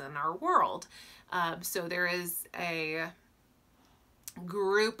resources in our world. So there is a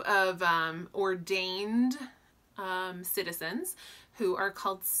group of ordained citizens who are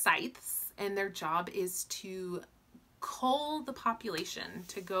called scythes, and their job is to cull the population,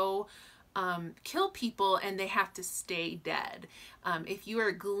 to go kill people, and they have to stay dead. If you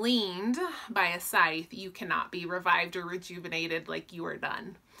are gleaned by a scythe, you cannot be revived or rejuvenated, like you are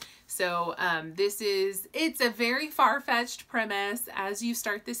done. So it's a very far-fetched premise. As you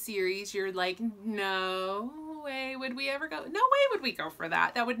start the series, you're like, no way would we ever go. No way would we go for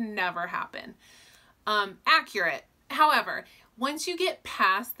that. That would never happen. Accurate. However, once you get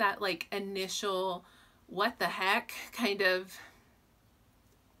past that like initial what the heck kind of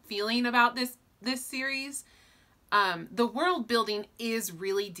feeling about this series, the world building is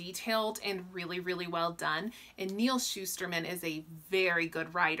really detailed and really, really well done. And Neal Shusterman is a very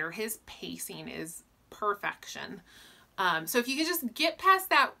good writer. His pacing is perfection. So if you can just get past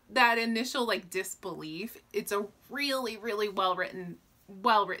that initial like disbelief, it's a really, really well written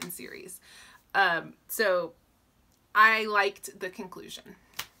series. So I liked the conclusion.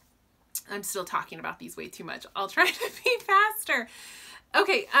 I'm still talking about these way too much. I'll try to be faster.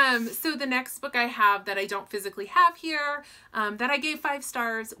 Okay, so the next book I have that I don't physically have here, that I gave 5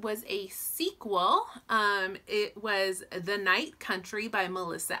 stars, was a sequel. It was The Night Country by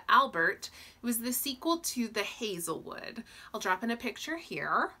Melissa Albert. It was the sequel to The Hazelwood. I'll drop in a picture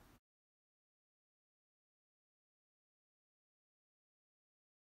here.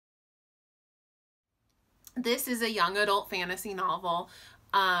 This is a young adult fantasy novel.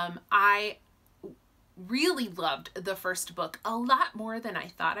 I really loved the first book a lot more than I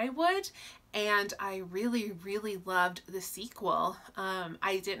thought I would, and I really, really loved the sequel.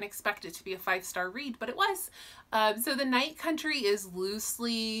 I didn't expect it to be a 5-star read, but it was. So The Night Country is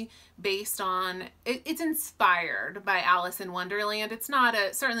loosely based on, it's inspired by Alice in Wonderland. It's not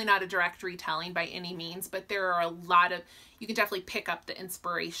certainly not a direct retelling by any means, but there are a lot of, you can definitely pick up the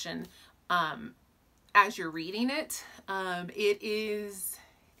inspiration as you're reading it. It is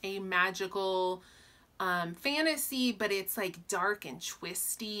a magical fantasy, but it's like dark and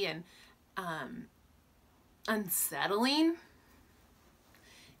twisty and unsettling.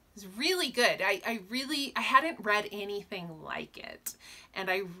 It's really good. I hadn't read anything like it, and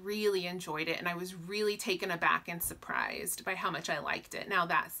I really enjoyed it, and I was really taken aback and surprised by how much I liked it. Now,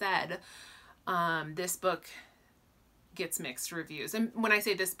 that said, this book gets mixed reviews. And when I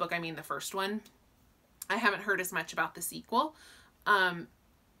say this book, I mean the first one. I haven't heard as much about the sequel.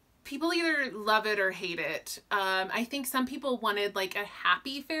 People either love it or hate it. I think some people wanted like a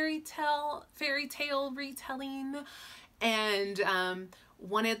happy fairy tale retelling, and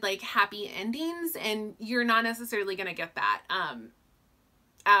wanted like happy endings, and you're not necessarily going to get that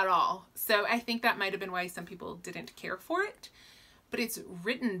at all. So I think that might have been why some people didn't care for it, but it's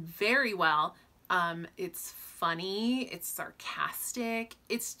written very well. It's funny, it's sarcastic,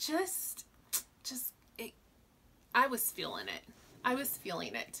 it's just I was feeling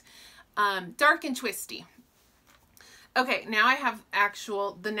it. Dark and twisty. Okay, now I have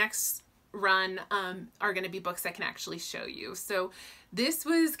the next run are going to be books I can actually show you. So this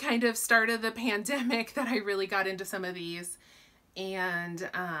was kind of start of the pandemic that I really got into some of these, and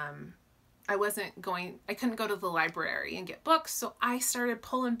I couldn't go to the library and get books, so I started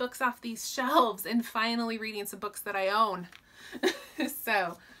pulling books off these shelves and finally reading some books that I own.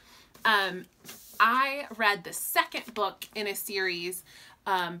 So I read the second book in a series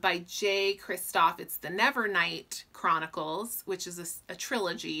by J. Kristoff. It's the Nevernight Chronicles, which is a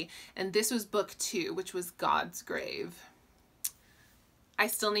trilogy, and this was book 2, which was God's Grave. I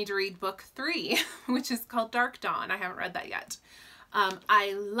still need to read book 3, which is called Dark Dawn. I haven't read that yet.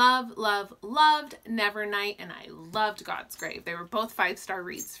 I loved Nevernight, and I loved God's Grave. They were both 5-star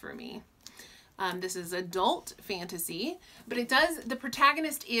reads for me. This is adult fantasy, but the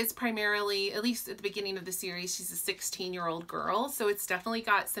protagonist is primarily, at least at the beginning of the series, she's a 16-year-old girl, so it's definitely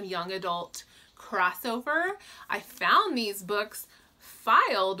got some young adult crossover. I found these books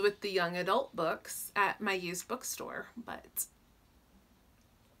filed with the young adult books at my used bookstore, but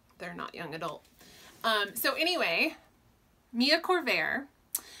they're not young adult. So anyway, Mia Corvair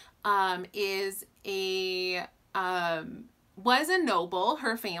was a noble.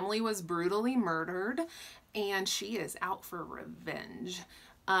 Her family was brutally murdered, and she is out for revenge.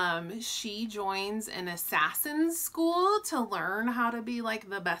 She joins an assassin's school to learn how to be like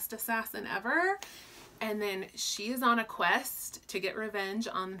the best assassin ever, and then she is on a quest to get revenge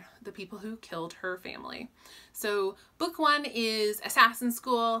on the people who killed her family. So book 1 is assassin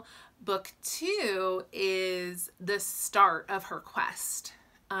school. Book 2 is the start of her quest.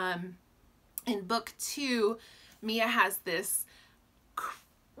 In book 2, Mia has this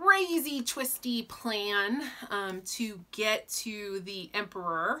crazy twisty plan to get to the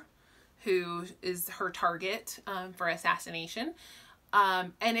emperor, who is her target for assassination.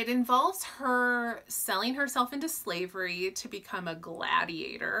 And it involves her selling herself into slavery to become a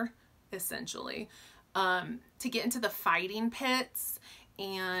gladiator, essentially, to get into the fighting pits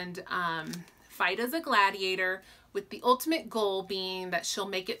and fight as a gladiator, with the ultimate goal being that she'll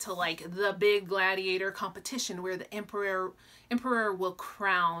make it to like the big gladiator competition where the emperor will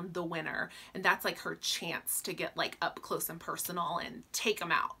crown the winner. And that's like her chance to get like up close and personal and take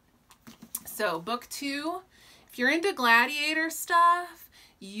them out. So book 2, if you're into gladiator stuff,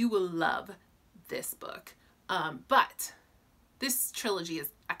 you will love this book. But this trilogy is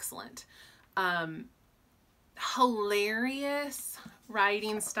excellent. Hilarious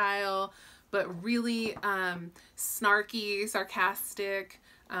writing style, but really snarky, sarcastic,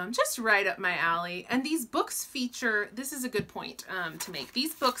 just right up my alley. And these books feature, this is a good point to make,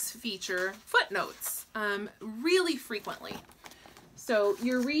 these books feature footnotes really frequently. So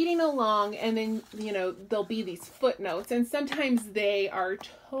you're reading along, and then, you know, there'll be these footnotes, and sometimes they are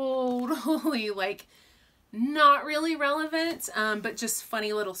totally like not really relevant, but just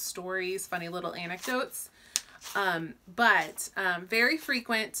funny little stories, funny little anecdotes. But very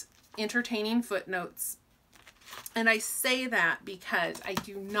frequent, entertaining footnotes. And I say that because I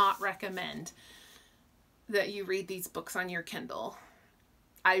do not recommend that you read these books on your Kindle.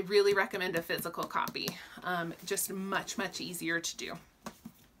 I really recommend a physical copy. Just much, much easier to do.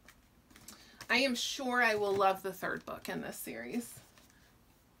 I am sure I will love the third book in this series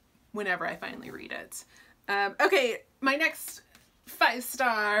whenever I finally read it. Okay, my next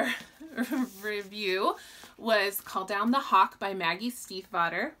 5-star review was Call Down the Hawk by Maggie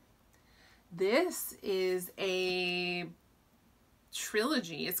Stiefvater. This is a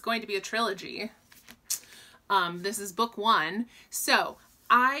trilogy. It's going to be a trilogy. This is book 1. So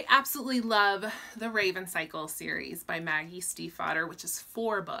I absolutely love the Raven Cycle series by Maggie Stiefvater, which is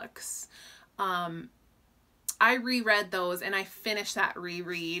 4 books. I reread those and I finished that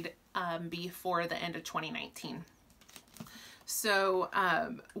reread before the end of 2019. So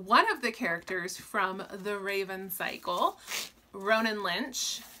one of the characters from the Raven Cycle, Ronan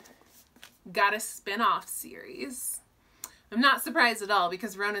Lynch, got a spin-off series. I'm not surprised at all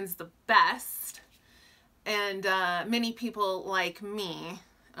because Ronan's the best, and many people like me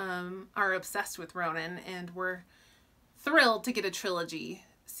are obsessed with Ronan, and we're thrilled to get a trilogy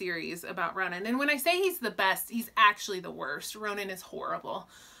series about Ronan. And when I say he's the best, he's actually the worst. Ronan is horrible,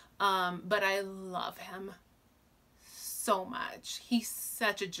 but I love him so much. He's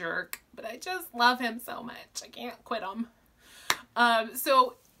such a jerk, but I just love him so much. I can't quit him.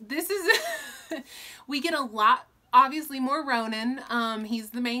 So this is we get a lot, obviously more Ronan.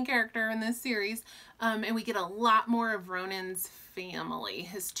 He's the main character in this series, and we get a lot more of Ronan's family,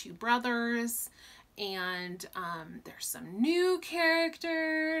 his 2 brothers, and there's some new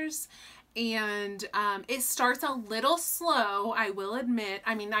characters, and it starts a little slow, I will admit.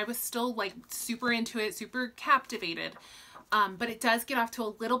 I mean, I was still like super into it, super captivated, but it does get off to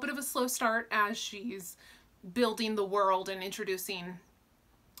a little bit of a slow start as she's building the world and introducing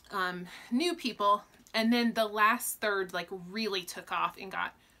new people. And then the last third like really took off and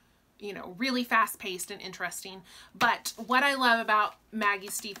got, you know, really fast paced and interesting. But what I love about Maggie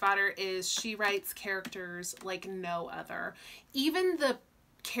Stiefvater is she writes characters like no other. Even the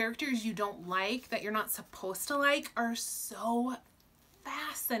characters you don't like, that you're not supposed to like, are so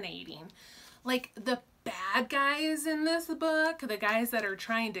fascinating. Like the bad guys in this book, the guys that are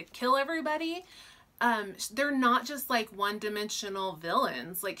trying to kill everybody, they're not just like one-dimensional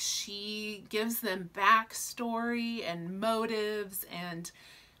villains. Like she gives them backstory and motives and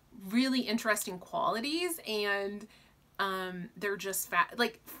really interesting qualities, and they're just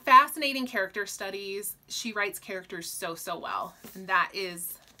fascinating character studies. She writes characters so well, and that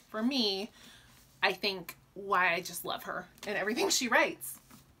is, for me, I think why I just love her and everything she writes.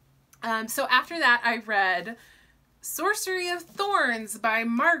 So after that, I read Sorcery of Thorns by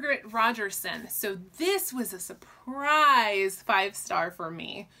Margaret Rogerson. So this was a surprise 5-star for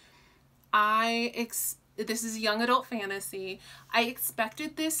me. This is young adult fantasy. I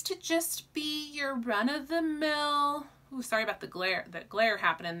expected this to just be your run-of-the-mill. Ooh, sorry about the glare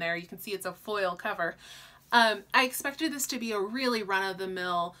happening there. You can see it's a foil cover. I expected this to be a really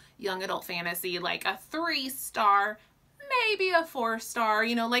run-of-the-mill young adult fantasy, like a 3-star, maybe a 4-star.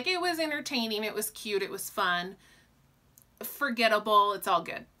 You know, like it was entertaining, it was cute, it was fun. Forgettable, it's all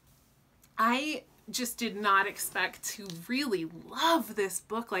good. I just did not expect to really love this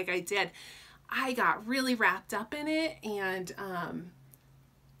book like I did. I got really wrapped up in it, and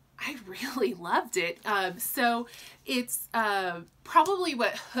I really loved it. So it's probably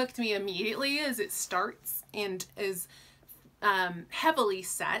what hooked me immediately is it starts and is heavily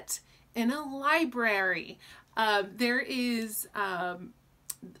set in a library. There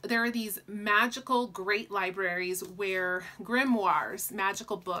are these magical great libraries where grimoires,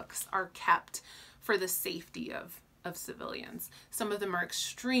 magical books, are kept for the safety of civilians. Some of them are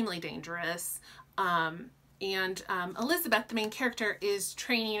extremely dangerous. And Elizabeth, the main character, is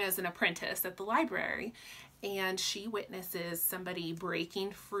training as an apprentice at the library, and she witnesses somebody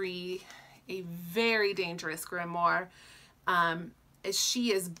breaking free a very dangerous grimoire.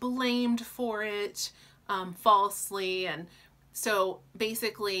 She is blamed for it falsely, and so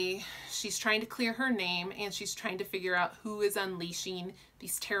basically she's trying to clear her name, and she's trying to figure out who is unleashing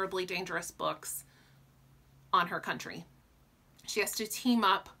these terribly dangerous books on her country. She has to team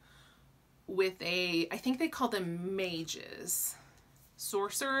up with I think they call them mages.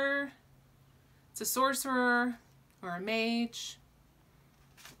 Sorcerer? It's a sorcerer or a mage.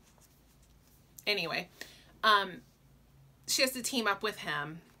 Anyway, she has to team up with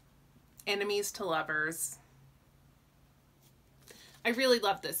him. Enemies to lovers. I really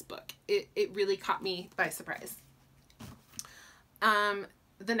love this book. It really caught me by surprise.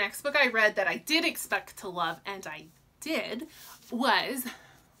 The next book I read that I did expect to love, and I did, was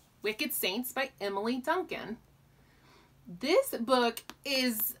Wicked Saints by Emily Duncan. This book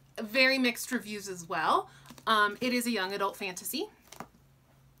is very mixed reviews as well. It is a young adult fantasy.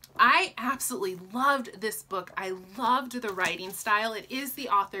 I absolutely loved this book. I loved the writing style. It is the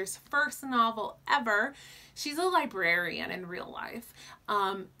author's first novel ever. She's a librarian in real life.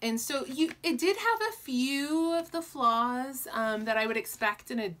 And so it did have a few of the flaws that I would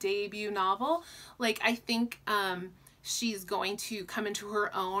expect in a debut novel. Like, I think she's going to come into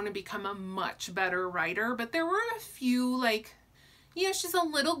her own and become a much better writer. But there were a few, like, you know, she's a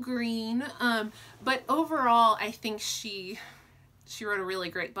little green. But overall, I think she wrote a really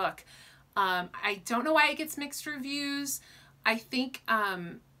great book. I don't know why it gets mixed reviews. I think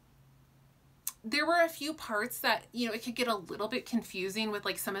there were a few parts that, you know, it could get a little bit confusing with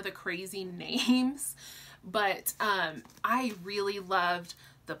like some of the crazy names, but I really loved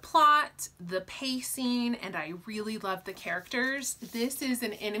the plot, the pacing, and I really loved the characters. This is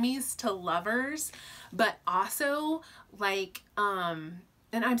an enemies to lovers, but also like, and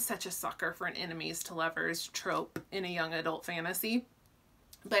I'm such a sucker for an enemies to lovers trope in a young adult fantasy.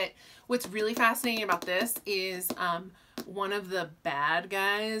 But what's really fascinating about this is one of the bad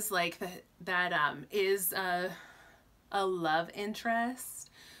guys, like that is a love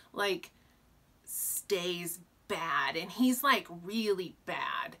interest, like stays bad, and he's like really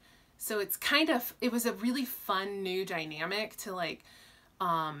bad. So it's kind of, it was a really fun new dynamic to like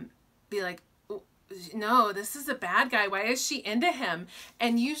be like, no, this is a bad guy. Why is she into him?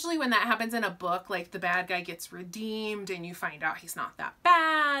 And usually when that happens in a book, like the bad guy gets redeemed and you find out he's not that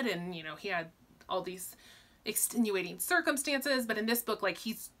bad. And, you know, he had all these extenuating circumstances. But in this book, like,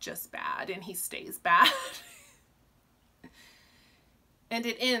 he's just bad and he stays bad. And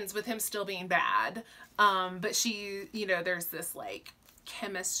it ends with him still being bad. But she, you know, there's this like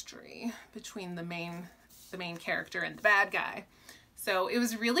chemistry between the main character and the bad guy. So it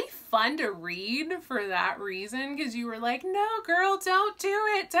was really fun to read for that reason, because you were like, no, girl, don't do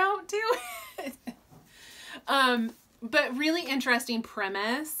it. Don't do it. But really interesting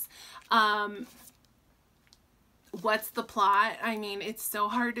premise. What's the plot? I mean, it's so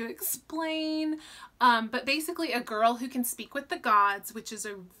hard to explain. But basically a girl who can speak with the gods, which is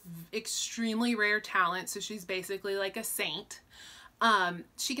a extremely rare talent. So she's basically like a saint.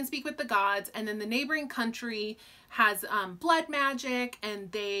 She can speak with the gods, and then the neighboring country has blood magic,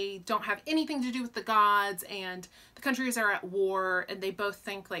 and they don't have anything to do with the gods, and the countries are at war, and they both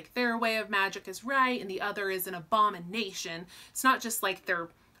think like their way of magic is right and the other is an abomination. It's not just like they're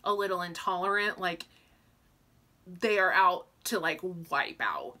a little intolerant, like they are out to like wipe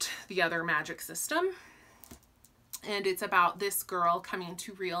out the other magic system. And it's about this girl coming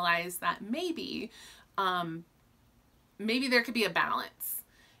to realize that maybe there could be a balance,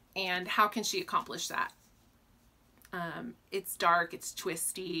 and how can she accomplish that? It's dark, it's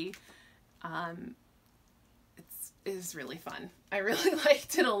twisty, it's really fun. I really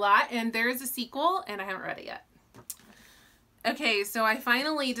liked it a lot, and there is a sequel and I haven't read it yet. Okay, so I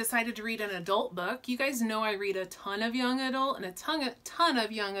finally decided to read an adult book. You guys know I read a ton of young adult and a ton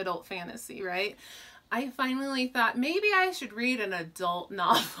of young adult fantasy, right? I finally thought maybe I should read an adult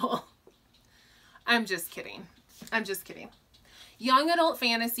novel. I'm just kidding. I'm just kidding. Young adult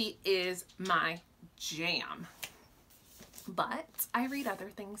fantasy is my jam, but I read other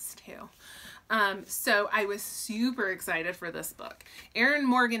things too. So I was super excited for this book. Erin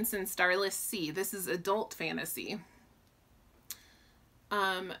Morganson's Starless Sea. This is adult fantasy.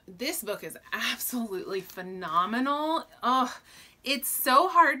 This book is absolutely phenomenal. Oh, it's so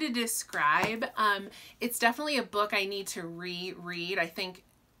hard to describe. It's definitely a book I need to reread. I think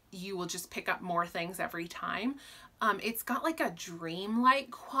you will just pick up more things every time. It's got like a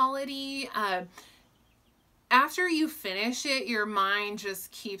dreamlike quality. After you finish it, your mind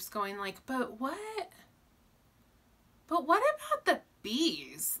just keeps going like, but what about the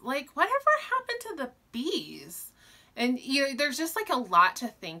bees? Like, whatever happened to the bees? And you know, there's just like a lot to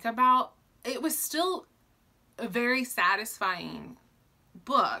think about. It was still a very satisfying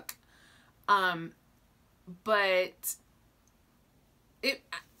book. But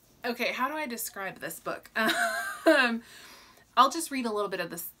okay, how do I describe this book? I'll just read a little bit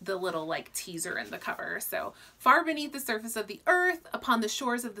of the little like teaser in the cover. So, far beneath the surface of the earth, upon the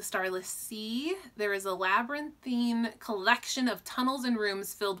shores of the starless sea, there is a labyrinthine collection of tunnels and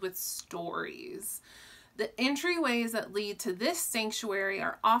rooms filled with stories. The entryways that lead to this sanctuary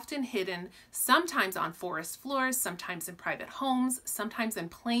are often hidden, sometimes on forest floors, sometimes in private homes, sometimes in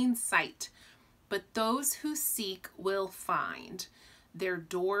plain sight. But those who seek will find. Their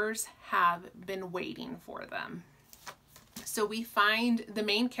doors have been waiting for them. So we find the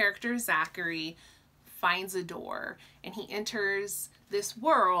main character, Zachary, finds a door, and he enters this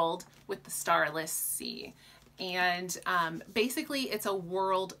world with the starless sea. And basically it's a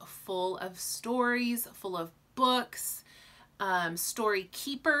world full of stories, full of books. story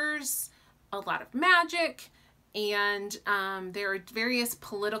keepers, a lot of magic, and there are various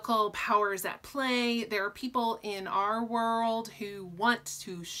political powers at play. There are people in our world who want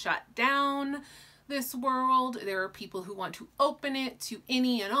to shut down this world. There are people who want to open it to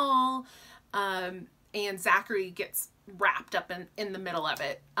any and all. And Zachary gets wrapped up in the middle of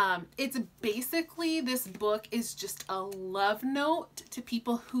it. It's basically, this book is just a love note to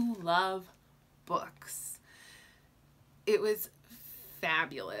people who love books. It was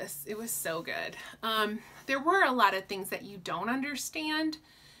fabulous. It was so good. There were a lot of things that you don't understand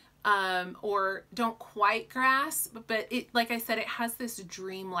or don't quite grasp, but it, like I said, it has this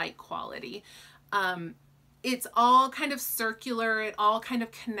dreamlike quality. It's all kind of circular. It all kind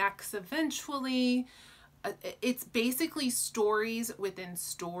of connects eventually. It's basically stories within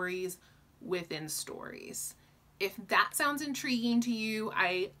stories within stories. If that sounds intriguing to you,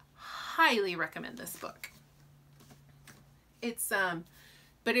 I highly recommend this book. It's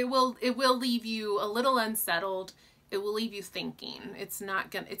but it will leave you a little unsettled. It will leave you thinking. It's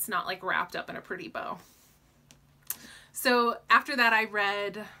not like wrapped up in a pretty bow. So after that, I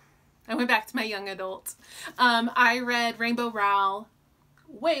went back to my young adult. I read Rainbow Rowell,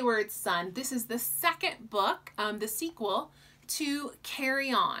 Wayward Son. This is the second book, the sequel to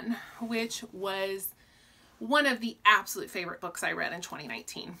Carry On, which was one of the absolute favorite books I read in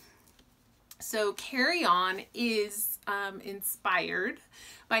 2019. So Carry On is inspired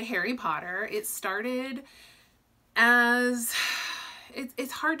by Harry Potter. It started as,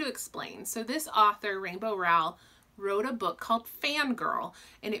 it's hard to explain. So this author, Rainbow Rowell, wrote a book called Fangirl,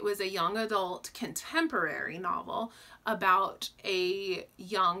 and it was a young adult contemporary novel about a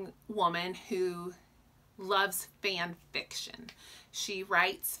young woman who loves fan fiction. She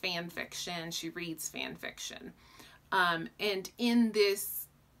writes fan fiction, she reads fan fiction. And in this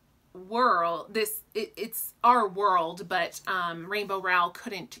world, it's our world, but Rainbow Rowell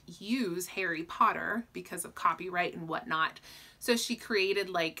couldn't use Harry Potter because of copyright and whatnot. So she created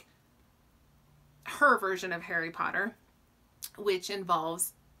like her version of Harry Potter, which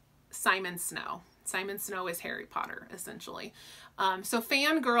involves Simon Snow. Simon Snow is Harry Potter, essentially. So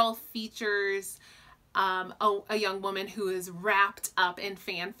Fangirl features a young woman who is wrapped up in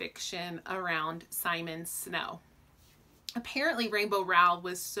fan fiction around Simon Snow. Apparently Rainbow Rowell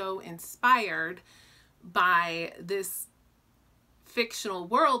was so inspired by this fictional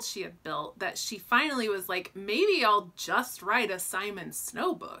world she had built that she finally was like, maybe I'll just write a Simon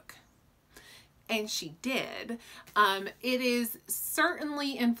Snow book. And she did. It is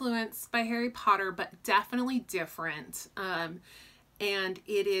certainly influenced by Harry Potter, but definitely different. And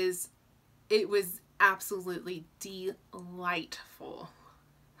it was absolutely delightful.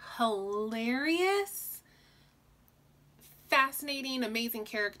 Hilarious. Fascinating, amazing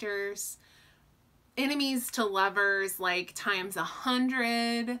characters, enemies to lovers like times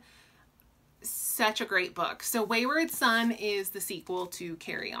 100. Such a great book. So Wayward Son is the sequel to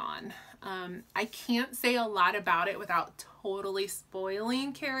Carry On. I can't say a lot about it without totally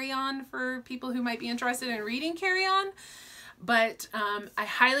spoiling Carry On for people who might be interested in reading Carry On, but I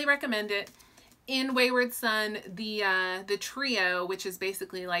highly recommend it. In Wayward Son, the trio, which is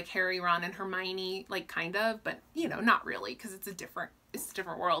basically like Harry, Ron, and Hermione, like kind of, but you know, not really, because it's a different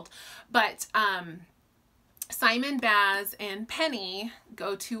world. But Simon, Baz, and Penny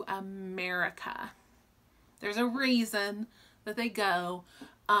go to America. There's a reason that they go.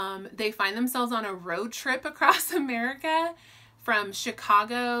 They find themselves on a road trip across America from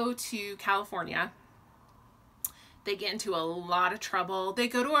Chicago to California. They get into a lot of trouble. They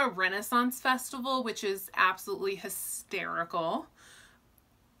go to a Renaissance festival, which is absolutely hysterical.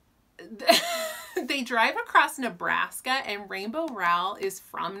 They drive across Nebraska, and Rainbow Rowell is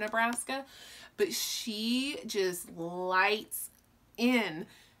from Nebraska, but she just lights in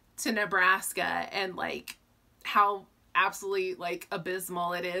to Nebraska and like how absolutely like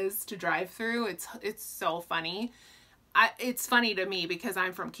abysmal it is to drive through. It's so funny. It's funny to me because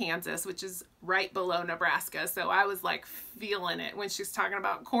I'm from Kansas, which is right below Nebraska. So I was like feeling it when she's talking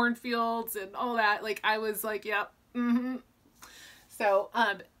about cornfields and all that. Like I was like, yep. Mm-hmm. So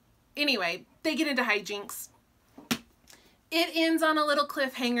anyway, they get into hijinks. It ends on a little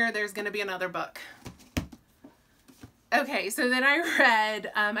cliffhanger. There's going to be another book. Okay, so then I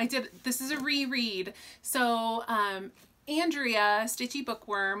read, this is a reread. So Andrea, Stitchy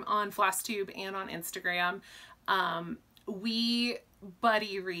Bookworm on Flosstube and on Instagram, we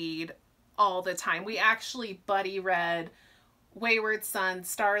buddy read all the time. We actually buddy read Wayward Son,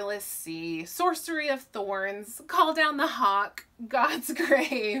 Starless Sea, Sorcery of Thorns, Call Down the Hawk, God's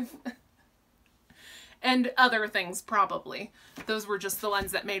Grave, and other things probably. Those were just the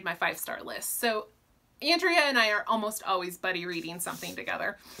ones that made my 5-star list. So Andrea and I are almost always buddy reading something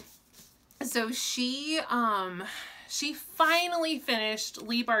together. So she finally finished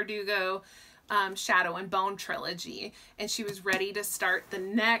Leigh Bardugo, Shadow and Bone trilogy, and she was ready to start the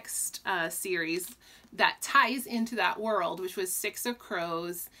next series that ties into that world, which was Six of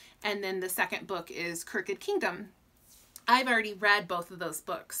Crows, and then the second book is Crooked Kingdom. I've already read both of those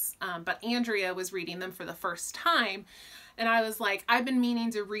books, but Andrea was reading them for the first time, and I was like, I've been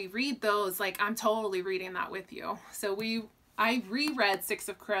meaning to reread those, like, I'm totally reading that with you. So I reread Six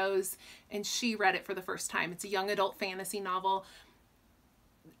of Crows, and she read it for the first time. It's a young adult fantasy novel.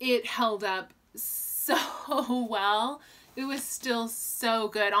 It held up so well. It was still so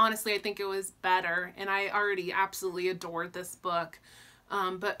good. Honestly, I think it was better, and I already absolutely adored this book.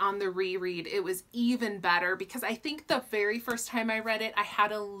 But on the reread, it was even better, because I think the very first time I read it, I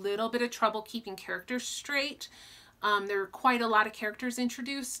had a little bit of trouble keeping characters straight. There were quite a lot of characters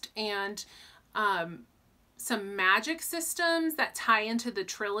introduced, and some magic systems that tie into the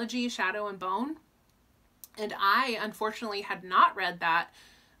trilogy Shadow and Bone. And I, unfortunately, had not read that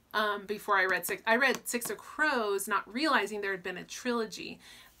before I read Six. I read Six of Crows, not realizing there had been a trilogy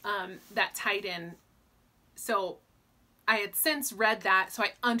that tied in. So I had since read that, so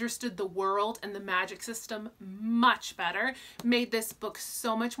I understood the world and the magic system much better. Made this book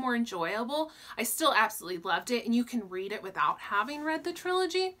so much more enjoyable. I still absolutely loved it, and you can read it without having read the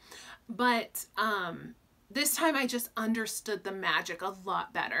trilogy. But this time I just understood the magic a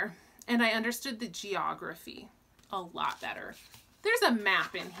lot better, and I understood the geography a lot better. There's a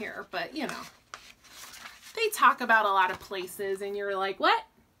map in here, but you know, they talk about a lot of places, and you're like, what?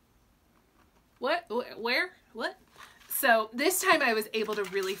 What? Where? What? So this time I was able to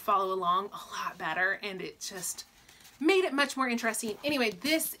really follow along a lot better, and it just made it much more interesting. Anyway,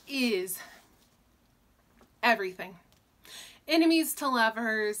 this is everything. Enemies to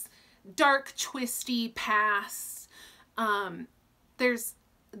lovers, dark, twisty pasts. There's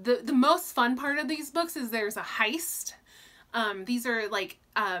the most fun part of these books is there's a heist. These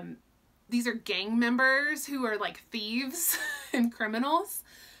are gang members who are like thieves and criminals,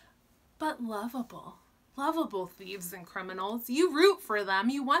 but lovable. Lovable thieves and criminals. You root for them.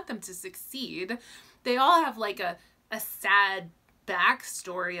 You want them to succeed. They all have like a sad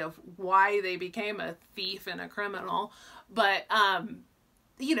backstory of why they became a thief and a criminal. But,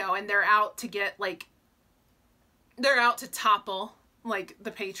 you know, and they're out to get like, they're out to topple like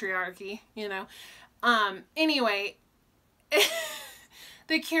the patriarchy, you know. Anyway,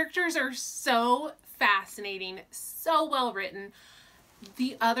 the characters are so fascinating, so well written.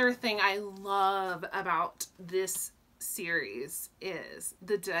 The other thing I love about this series is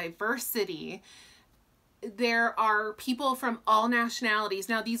the diversity. There are people from all nationalities.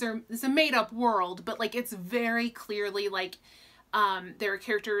 Now, it's a made-up world, but like it's very clearly like there are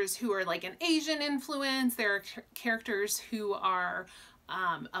characters who are like an Asian influence. There are characters who are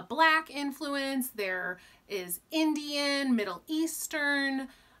a Black influence. There is Indian, Middle Eastern.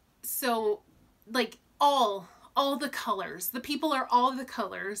 So like all the colors. The people are all the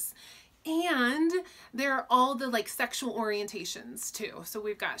colors, and there are all the like sexual orientations too. So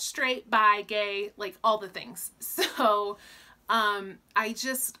we've got straight, bi, gay, like all the things. So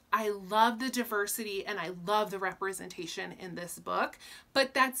I love the diversity, and I love the representation in this book,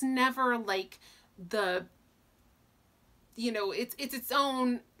 but that's never like the, you know, it's its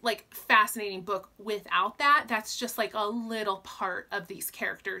own like fascinating book without that. That's just like a little part of these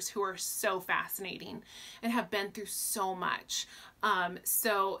characters who are so fascinating and have been through so much.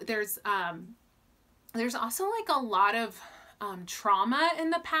 So there's also like a lot of trauma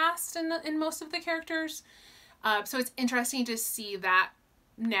in the past in most of the characters. So it's interesting to see that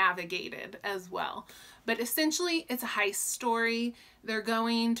navigated as well. But essentially it's a heist story. They're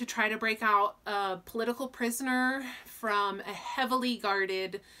going to try to break out a political prisoner from a heavily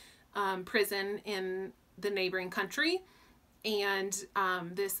guarded prison in the neighboring country. And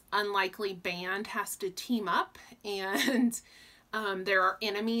this unlikely band has to team up, and there are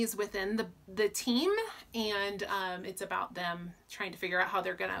enemies within the team, and it's about them trying to figure out how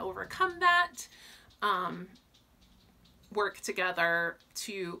they're going to overcome that, work together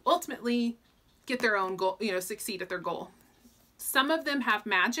to ultimately get their own goal, you know, succeed at their goal. Some of them have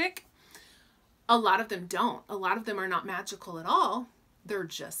magic. A lot of them don't. A lot of them are not magical at all. They're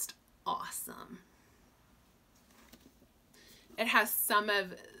just awesome. It has some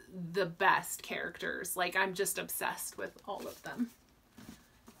of the best characters. Like, I'm just obsessed with all of them.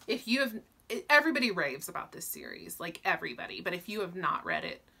 If you have, everybody raves about this series, like everybody, but if you have not read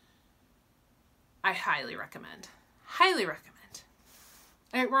it, I highly recommend. Highly recommend.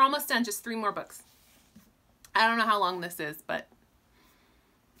 All right, we're almost done. Just 3 more books. I don't know how long this is, but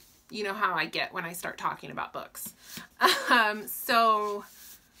you know how I get when I start talking about books. So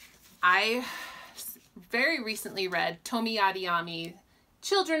I very recently read Tomi Adeyemi,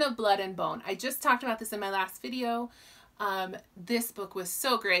 Children of Blood and Bone. I just talked about this in my last video. This book was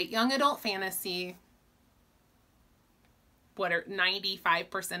so great. Young adult fantasy. What are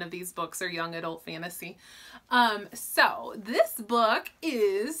 95% of these books are young adult fantasy. So this book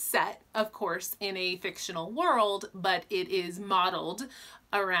is set, of course, in a fictional world, but it is modeled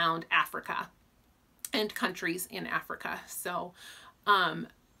around Africa and countries in Africa. So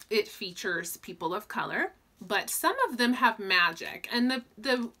it features people of color, but some of them have magic, and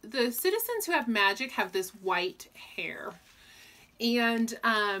the citizens who have magic have this white hair. And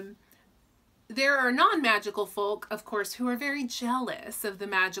there are non-magical folk, of course, who are very jealous of the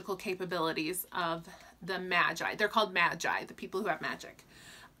magical capabilities of the magi. They're called magi, the people who have magic.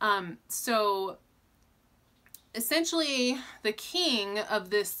 So essentially, the king of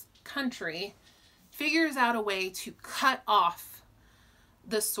this country figures out a way to cut off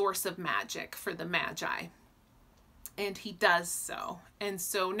the source of magic for the magi. And he does so. And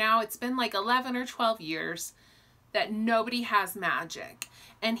so now it's been like 11 or 12 years that nobody has magic.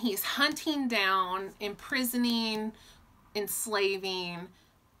 And he's hunting down, imprisoning, enslaving,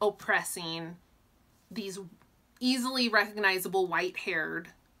 oppressing these easily recognizable white-haired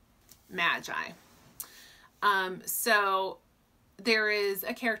magi. So there is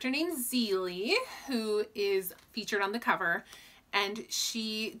a character named Zeely who is featured on the cover, and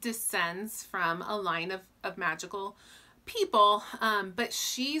she descends from a line of magical people, but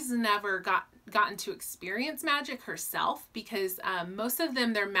she's never gotten to experience magic herself, because most of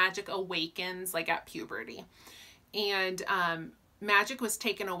them, their magic awakens like at puberty. And magic was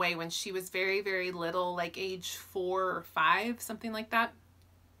taken away when she was very, very little, like age 4 or 5, something like that.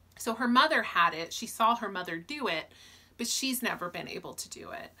 So her mother had it. She saw her mother do it, but she's never been able to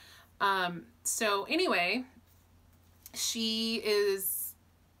do it. So anyway, she is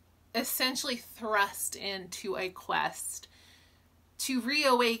essentially thrust into a quest to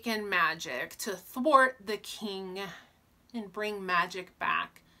reawaken magic, to thwart the king and bring magic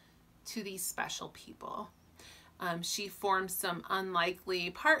back to these special people. She forms some unlikely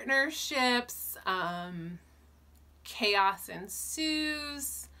partnerships. Chaos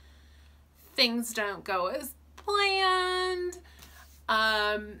ensues. Things don't go as planned.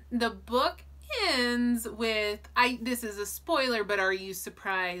 The book ends with, this is a spoiler, but are you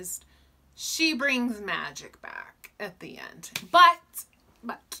surprised? She brings magic back at the end. But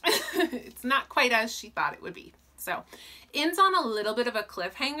it's not quite as she thought it would be. So, ends on a little bit of a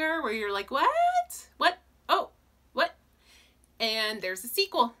cliffhanger where you're like, what? What? Oh, what? And there's a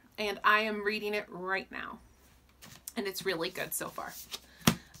sequel, and I am reading it right now. And it's really good so far.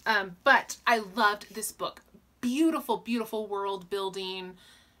 But I loved this book. Beautiful, beautiful world building.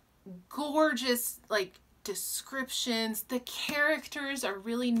 Gorgeous, like, descriptions. The characters are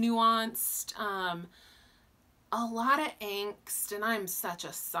really nuanced. A lot of angst, and I'm such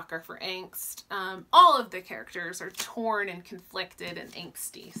a sucker for angst. All of the characters are torn and conflicted and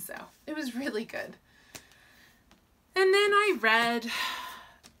angsty, so it was really good. And then I read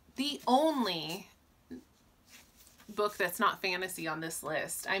the only book that's not fantasy on this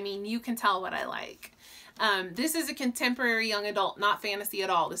list. I mean, you can tell what I like. This is a contemporary young adult, not fantasy at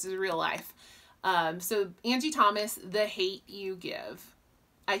all. This is real life. So Angie Thomas, The Hate You Give.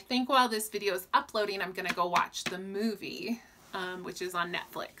 I think while this video is uploading, I'm going to go watch the movie, which is on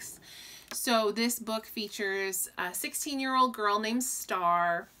Netflix. So this book features a 16-year-old girl named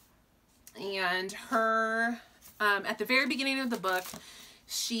Star, and her, at the very beginning of the book,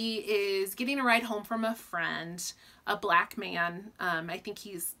 she is getting a ride home from a friend, a black man. I think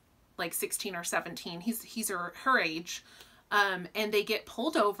he's like 16 or 17. He's her age. And they get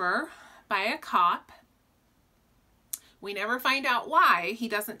pulled over by a cop. We never find out why. He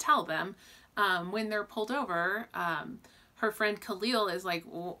doesn't tell them. When they're pulled over, her friend Khalil is like,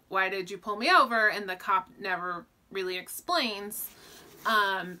 why did you pull me over? And the cop never really explains.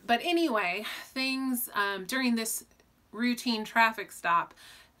 But anyway, things, during this routine traffic stop,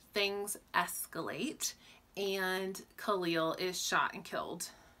 things escalate, and Khalil is shot and killed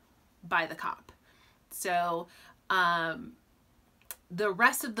by the cop. So, the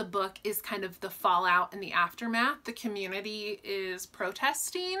rest of the book is kind of the fallout and the aftermath. The community is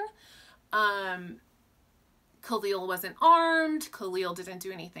protesting. Khalil wasn't armed. Khalil didn't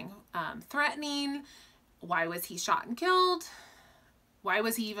do anything threatening. Why was he shot and killed? Why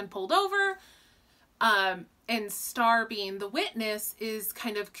was he even pulled over? And Star, being the witness, is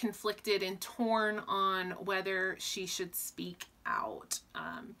kind of conflicted and torn on whether she should speak out.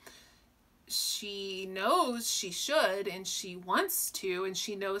 she knows she should, and she wants to, and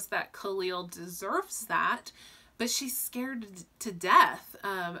she knows that Khalil deserves that, but she's scared to death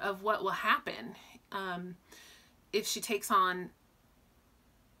of what will happen if she takes on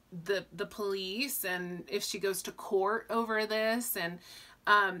the police, and if she goes to court over this. And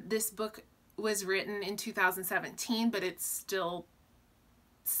this book was written in 2017, but it's still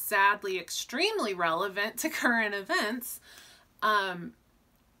sadly extremely relevant to current events.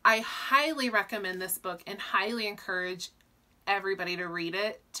 I highly recommend this book and highly encourage everybody to read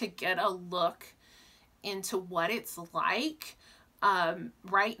it, to get a look into what it's like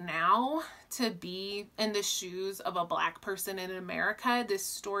right now to be in the shoes of a Black person in America. This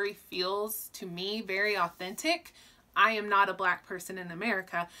story feels to me very authentic. I am not a Black person in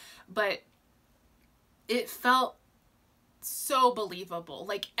America, but it felt so believable.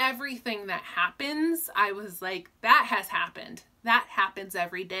 Like, everything that happens, I was like, that has happened. That happens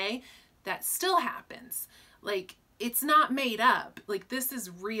every day. That still happens. Like, it's not made up. Like, this is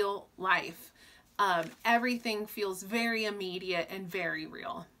real life. Everything feels very immediate and very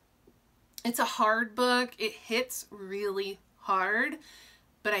real. It's a hard book. It hits really hard,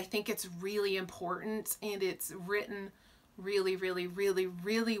 but I think it's really important, and it's written really, really, really,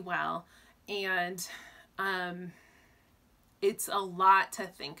 really well. And it's a lot to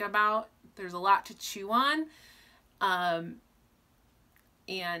think about. There's a lot to chew on.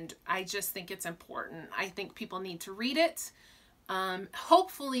 And I just think it's important. I think people need to read it.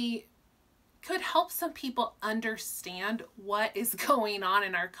 Hopefully could help some people understand what is going on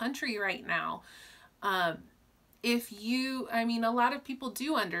in our country right now. If you, I mean, a lot of people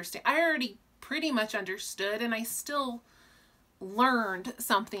do understand. I already pretty much understood, and I still learned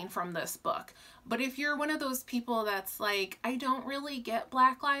something from this book. But if you're one of those people that's like, I don't really get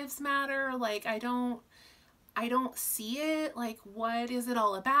Black Lives Matter, like, I don't see it, like, what is it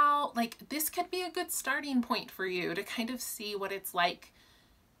all about? Like, this could be a good starting point for you to kind of see what it's like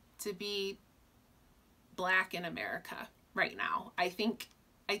to be Black in America right now. I think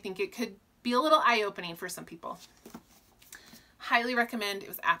it could be a little eye-opening for some people. Highly recommend. It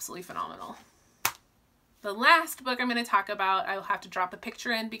was absolutely phenomenal. The last book I'm going to talk about, I will have to drop a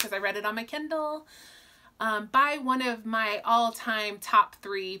picture in because I read it on my Kindle, by one of my all-time top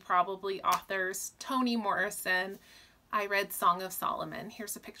 3 probably authors, Toni Morrison. I read Song of Solomon.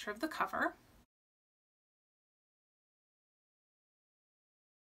 Here's a picture of the cover.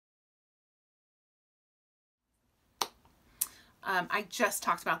 I just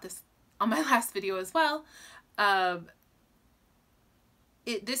talked about this on my last video as well.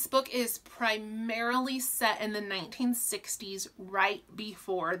 This book is primarily set in the 1960s, right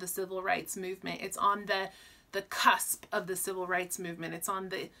before the Civil Rights Movement. It's on the cusp of the Civil Rights Movement. It's on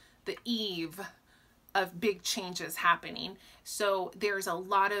the eve of big changes happening. So there's a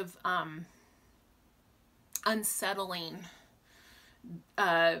lot of unsettling,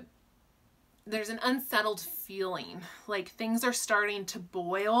 there's an unsettled feeling, like things are starting to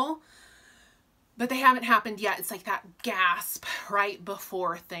boil, but they haven't happened yet. It's like that gasp right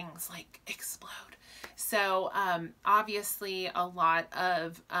before things like explode. So obviously a lot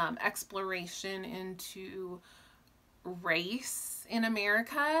of exploration into race in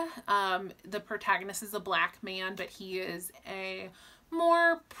America. The protagonist is a Black man, but he is a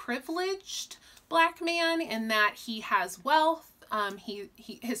more privileged Black man in that he has wealth.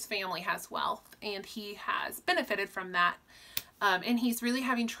 His family has wealth, and he has benefited from that. And he's really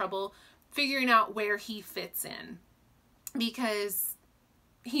having trouble figuring out where he fits in, because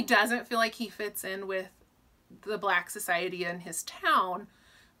he doesn't feel like he fits in with the Black society in his town,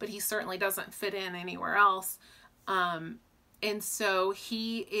 but he certainly doesn't fit in anywhere else. And so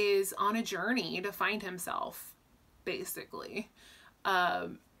he is on a journey to find himself, basically.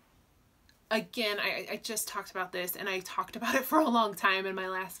 Again, I just talked about this, and I talked about it for a long time in my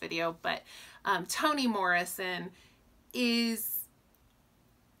last video, but Toni Morrison is,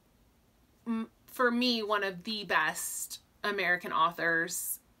 for me, one of the best American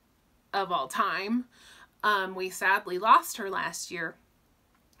authors of all time. We sadly lost her last year,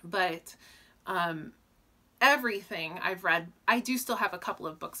 but everything I've read, I do still have a couple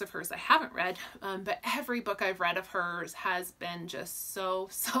of books of hers I haven't read, but every book I've read of hers has been just so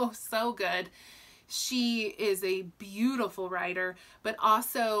good. She is a beautiful writer, but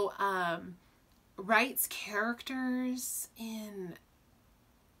also writes characters in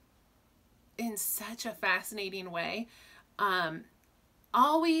such a fascinating way.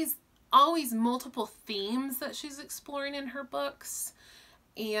 Always multiple themes that she's exploring in her books,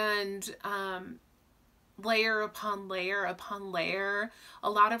 and layer upon layer upon layer. A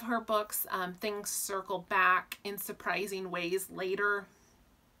lot of her books, things circle back in surprising ways later.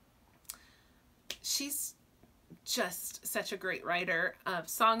 she's just such a great writer.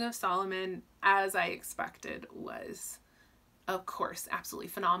 Song of Solomon, as I expected, was, of course, absolutely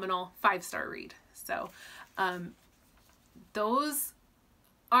phenomenal. 5-star read. So those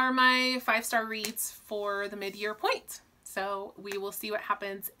are my 5-star reads for the mid-year point. So we will see what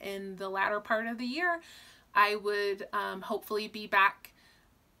happens in the latter part of the year. I would hopefully be back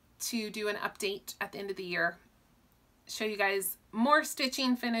to do an update at the end of the year, show you guys more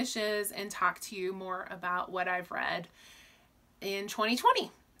stitching finishes, and talk to you more about what I've read in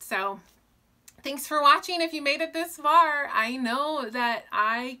 2020. So thanks for watching. If you made it this far, I know that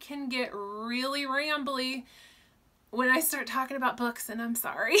I can get really rambly when I start talking about books, and I'm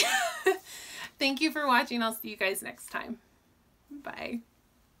sorry. Thank you for watching. I'll see you guys next time. Bye.